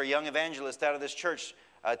minister, a young evangelist out of this church,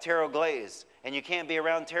 Terrell Glaze, and you can't be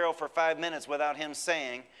around Terrell for 5 minutes without him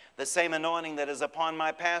saying, the same anointing that is upon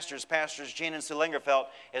my pastors, Pastors Gene and Sue Lingerfeld,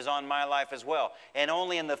 is on my life as well. And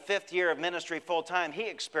only in the 5th year of ministry full-time, he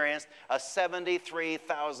experienced a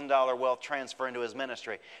 $73,000 wealth transfer into his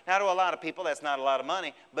ministry. Now, to a lot of people, that's not a lot of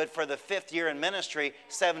money, but for the 5th year in ministry,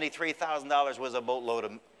 $73,000 was a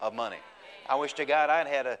boatload of money. I wish to God I'd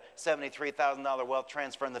had a $73,000 wealth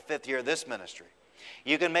transfer in the 5th year of this ministry.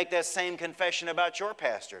 You can make that same confession about your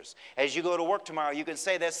pastors. As you go to work tomorrow, you can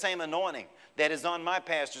say that same anointing that is on my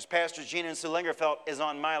pastors, Pastors Gene and Sue Lingerfeld, is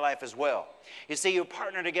on my life as well. You see, you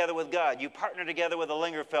partner together with God. You partner together with the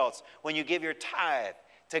Lingerfelds when you give your tithe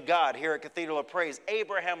to God here at Cathedral of Praise.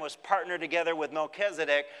 Abraham was partnered together with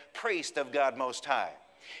Melchizedek, priest of God Most High.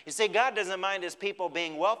 You see, God doesn't mind his people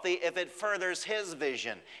being wealthy if it furthers his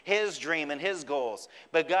vision, his dream, and his goals.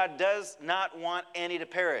 But God does not want any to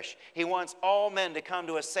perish. He wants all men to come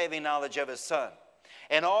to a saving knowledge of his Son.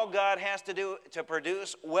 And all God has to do to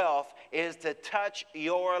produce wealth is to touch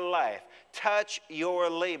your life, touch your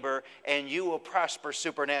labor, and you will prosper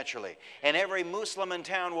supernaturally. And every Muslim in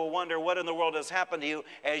town will wonder what in the world has happened to you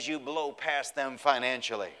as you blow past them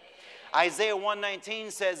financially. Isaiah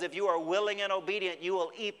 1:19 says, if you are willing and obedient, you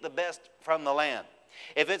will eat the best from the land.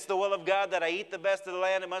 If it's the will of God that I eat the best of the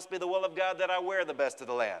land, it must be the will of God that I wear the best of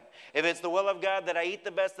the land. If it's the will of God that I eat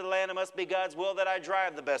the best of the land, it must be God's will that I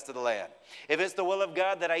drive the best of the land. If it's the will of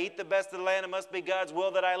God that I eat the best of the land, it must be God's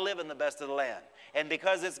will that I live in the best of the land. And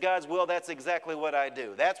because it's God's will, that's exactly what I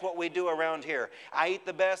do. That's what we do around here. I eat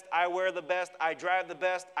the best, I wear the best, I drive the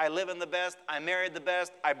best, I live in the best, I married the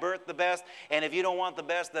best, I birthed the best. And if you don't want the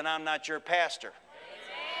best, then I'm not your pastor.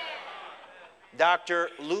 Dr.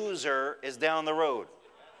 Loser is down the road.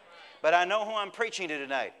 But I know who I'm preaching to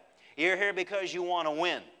tonight. You're here because you want to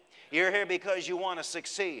win. You're here because you want to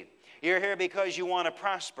succeed. You're here because you want to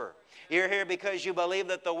prosper. You're here because you believe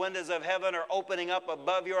that the windows of heaven are opening up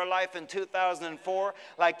above your life in 2004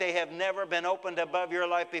 like they have never been opened above your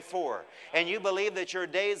life before. And you believe that your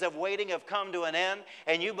days of waiting have come to an end.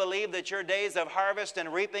 And you believe that your days of harvest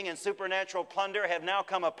and reaping and supernatural plunder have now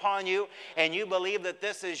come upon you. And you believe that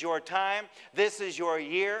this is your time, this is your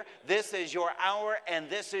year, this is your hour, and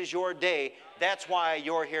this is your day. That's why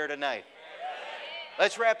you're here tonight.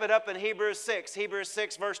 Let's wrap it up in Hebrews 6. Hebrews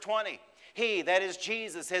 6 verse 20. He, that is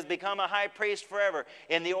Jesus, has become a high priest forever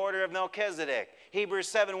in the order of Melchizedek. Hebrews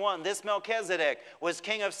 7:1. This Melchizedek was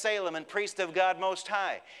king of Salem and priest of God Most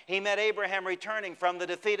High. He met Abraham returning from the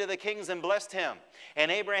defeat of the kings and blessed him. And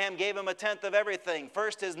Abraham gave him a tenth of everything.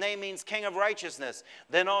 First, his name means king of righteousness.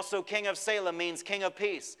 Then also king of Salem means king of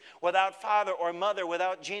peace. Without father or mother,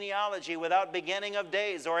 without genealogy, without beginning of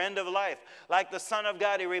days or end of life. Like the Son of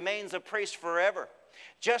God, he remains a priest forever.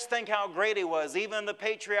 Just think how great he was. Even the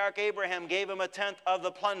patriarch Abraham gave him a tenth of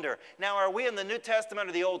the plunder. Now, are we in the New Testament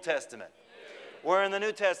or the Old Testament? We're in the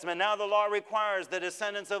New Testament. Now the law requires the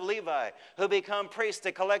descendants of Levi who become priests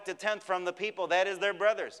to collect a tenth from the people, that is their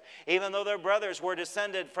brothers, even though their brothers were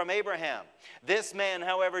descended from Abraham. This man,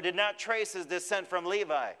 however, did not trace his descent from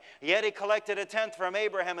Levi. Yet he collected a tenth from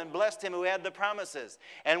Abraham and blessed him who had the promises.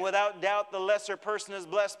 And without doubt, the lesser person is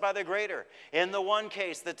blessed by the greater. In the one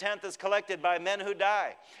case, the tenth is collected by men who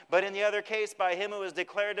die, but in the other case, by him who is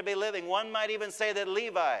declared to be living. One might even say that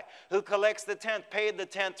Levi, who collects the tenth, paid the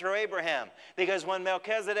tenth through Abraham, because when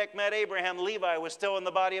Melchizedek met Abraham, Levi was still in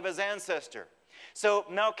the body of his ancestor. So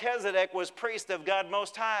Melchizedek was priest of God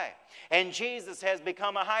Most High. And Jesus has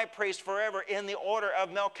become a high priest forever in the order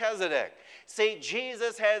of Melchizedek. See,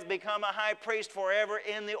 Jesus has become a high priest forever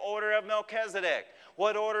in the order of Melchizedek.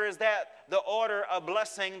 What order is that? The order of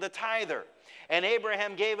blessing the tither. And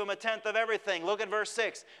Abraham gave him a tenth of everything. Look at verse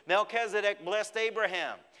 6. Melchizedek blessed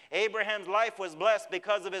Abraham. Abraham's life was blessed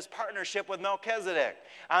because of his partnership with Melchizedek.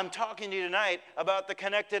 I'm talking to you tonight about the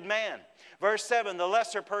connected man. Verse 7, the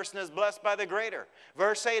lesser person is blessed by the greater.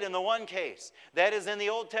 Verse 8, in the one case, that is in the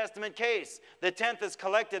Old Testament case, the tenth is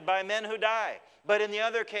collected by men who die. But in the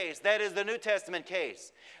other case, that is the New Testament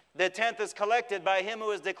case, the tenth is collected by him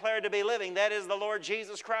who is declared to be living, that is the Lord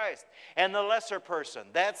Jesus Christ. And the lesser person,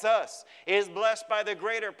 that's us, is blessed by the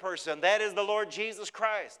greater person, that is the Lord Jesus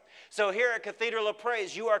Christ. So here at Cathedral of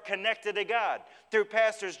Praise, you are connected to God through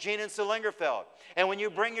Pastors Gene and Sue Lingerfeld. And when you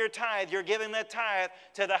bring your tithe, you're giving that tithe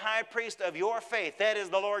to the high priest of your faith, that is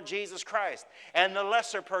the Lord Jesus Christ. And the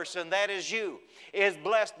lesser person, that is you, is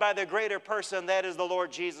blessed by the greater person, that is the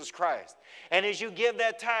Lord Jesus Christ. And as you give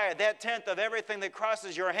that tithe, that tenth of everything that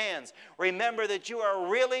crosses your hands, remember that you are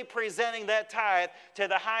really presenting that tithe to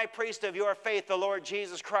the high priest of your faith, the Lord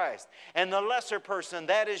Jesus Christ. And the lesser person,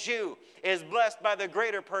 that is you, is blessed by the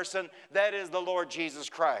greater person, that is the Lord Jesus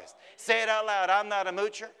Christ. Say it out loud. I'm not a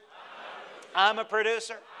moocher. I'm a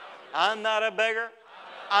producer. I'm not a beggar.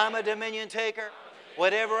 I'm a dominion taker.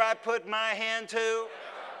 Whatever I put my hand to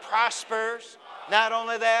prospers. Not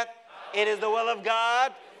only that, it is the will of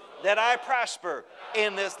God that I prosper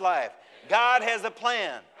in this life. God has a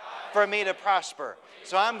plan for me to prosper.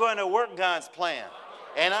 So I'm going to work God's plan.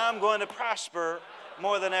 And I'm going to prosper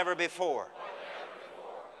more than ever before.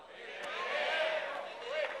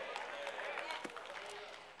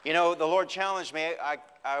 You know, the Lord challenged me.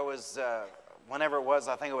 I was, whenever it was,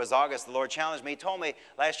 I think it was August, the Lord challenged me. He told me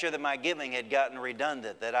last year that my giving had gotten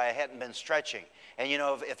redundant, that I hadn't been stretching. And you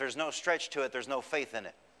know, if there's no stretch to it, there's no faith in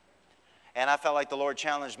it. And I felt like the Lord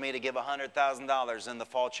challenged me to give $100,000 in the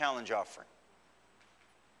fall challenge offering.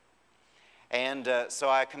 And so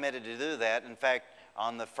I committed to do that. In fact,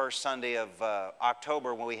 on the first Sunday of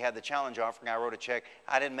October when we had the challenge offering, I wrote a check.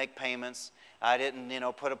 I didn't make payments. I didn't,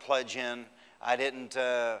 put a pledge in. I didn't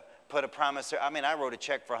put a promise. I mean, I wrote a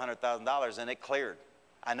check for $100,000 and it cleared.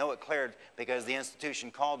 I know it cleared because the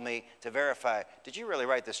institution called me to verify. Did you really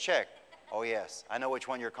write this check? Oh, yes. I know which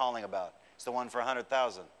one you're calling about. It's the one for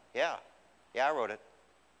 $100,000. Yeah. Yeah, I wrote it.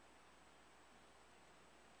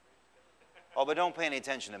 Oh, but don't pay any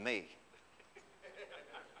attention to me.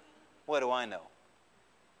 What do I know?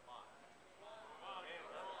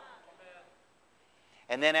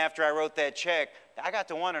 And then after I wrote that check, I got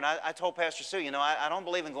to wondering, I told Pastor Sue, I don't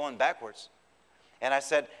believe in going backwards. And I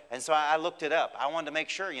said, and so I looked it up. I wanted to make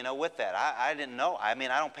sure, with that. I didn't know. I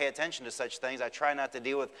mean, I don't pay attention to such things. I try not to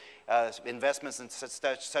deal with investments and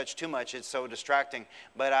such too much. It's so distracting.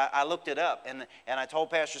 But I looked it up. And I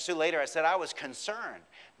told Pastor Sue later, I said, I was concerned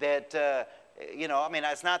that,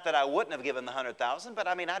 it's not that I wouldn't have given the $100,000, but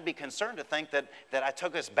I'd be concerned to think that I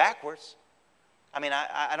took us backwards.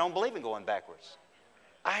 I don't believe in going backwards.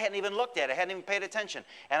 I hadn't even looked at it. I hadn't even paid attention.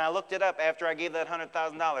 And I looked it up after I gave that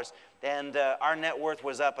 $100,000, and our net worth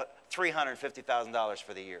was up at $350,000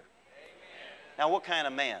 for the year. Now, what kind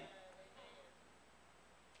of man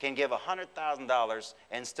can give $100,000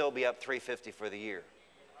 and still be up $350,000 for the year?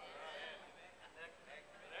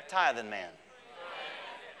 A tithing man.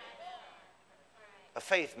 A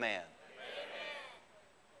faith man.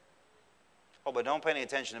 Oh, but don't pay any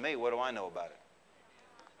attention to me. What do I know about it?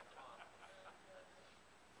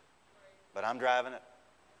 But I'm driving it.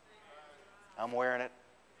 I'm wearing it.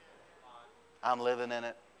 I'm living in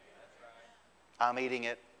it. I'm eating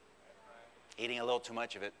it. Eating a little too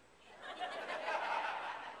much of it.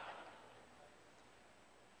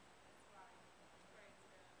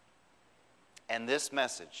 And this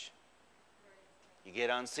message, you get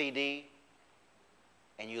on CD,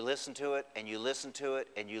 and you listen to it, and you listen to it,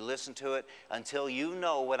 and you listen to it, until you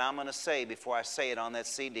know what I'm going to say before I say it on that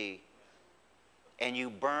CD. And you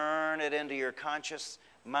burn it into your conscious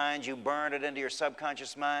mind, you burn it into your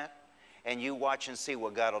subconscious mind, and you watch and see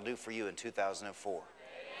what God will do for you in 2004.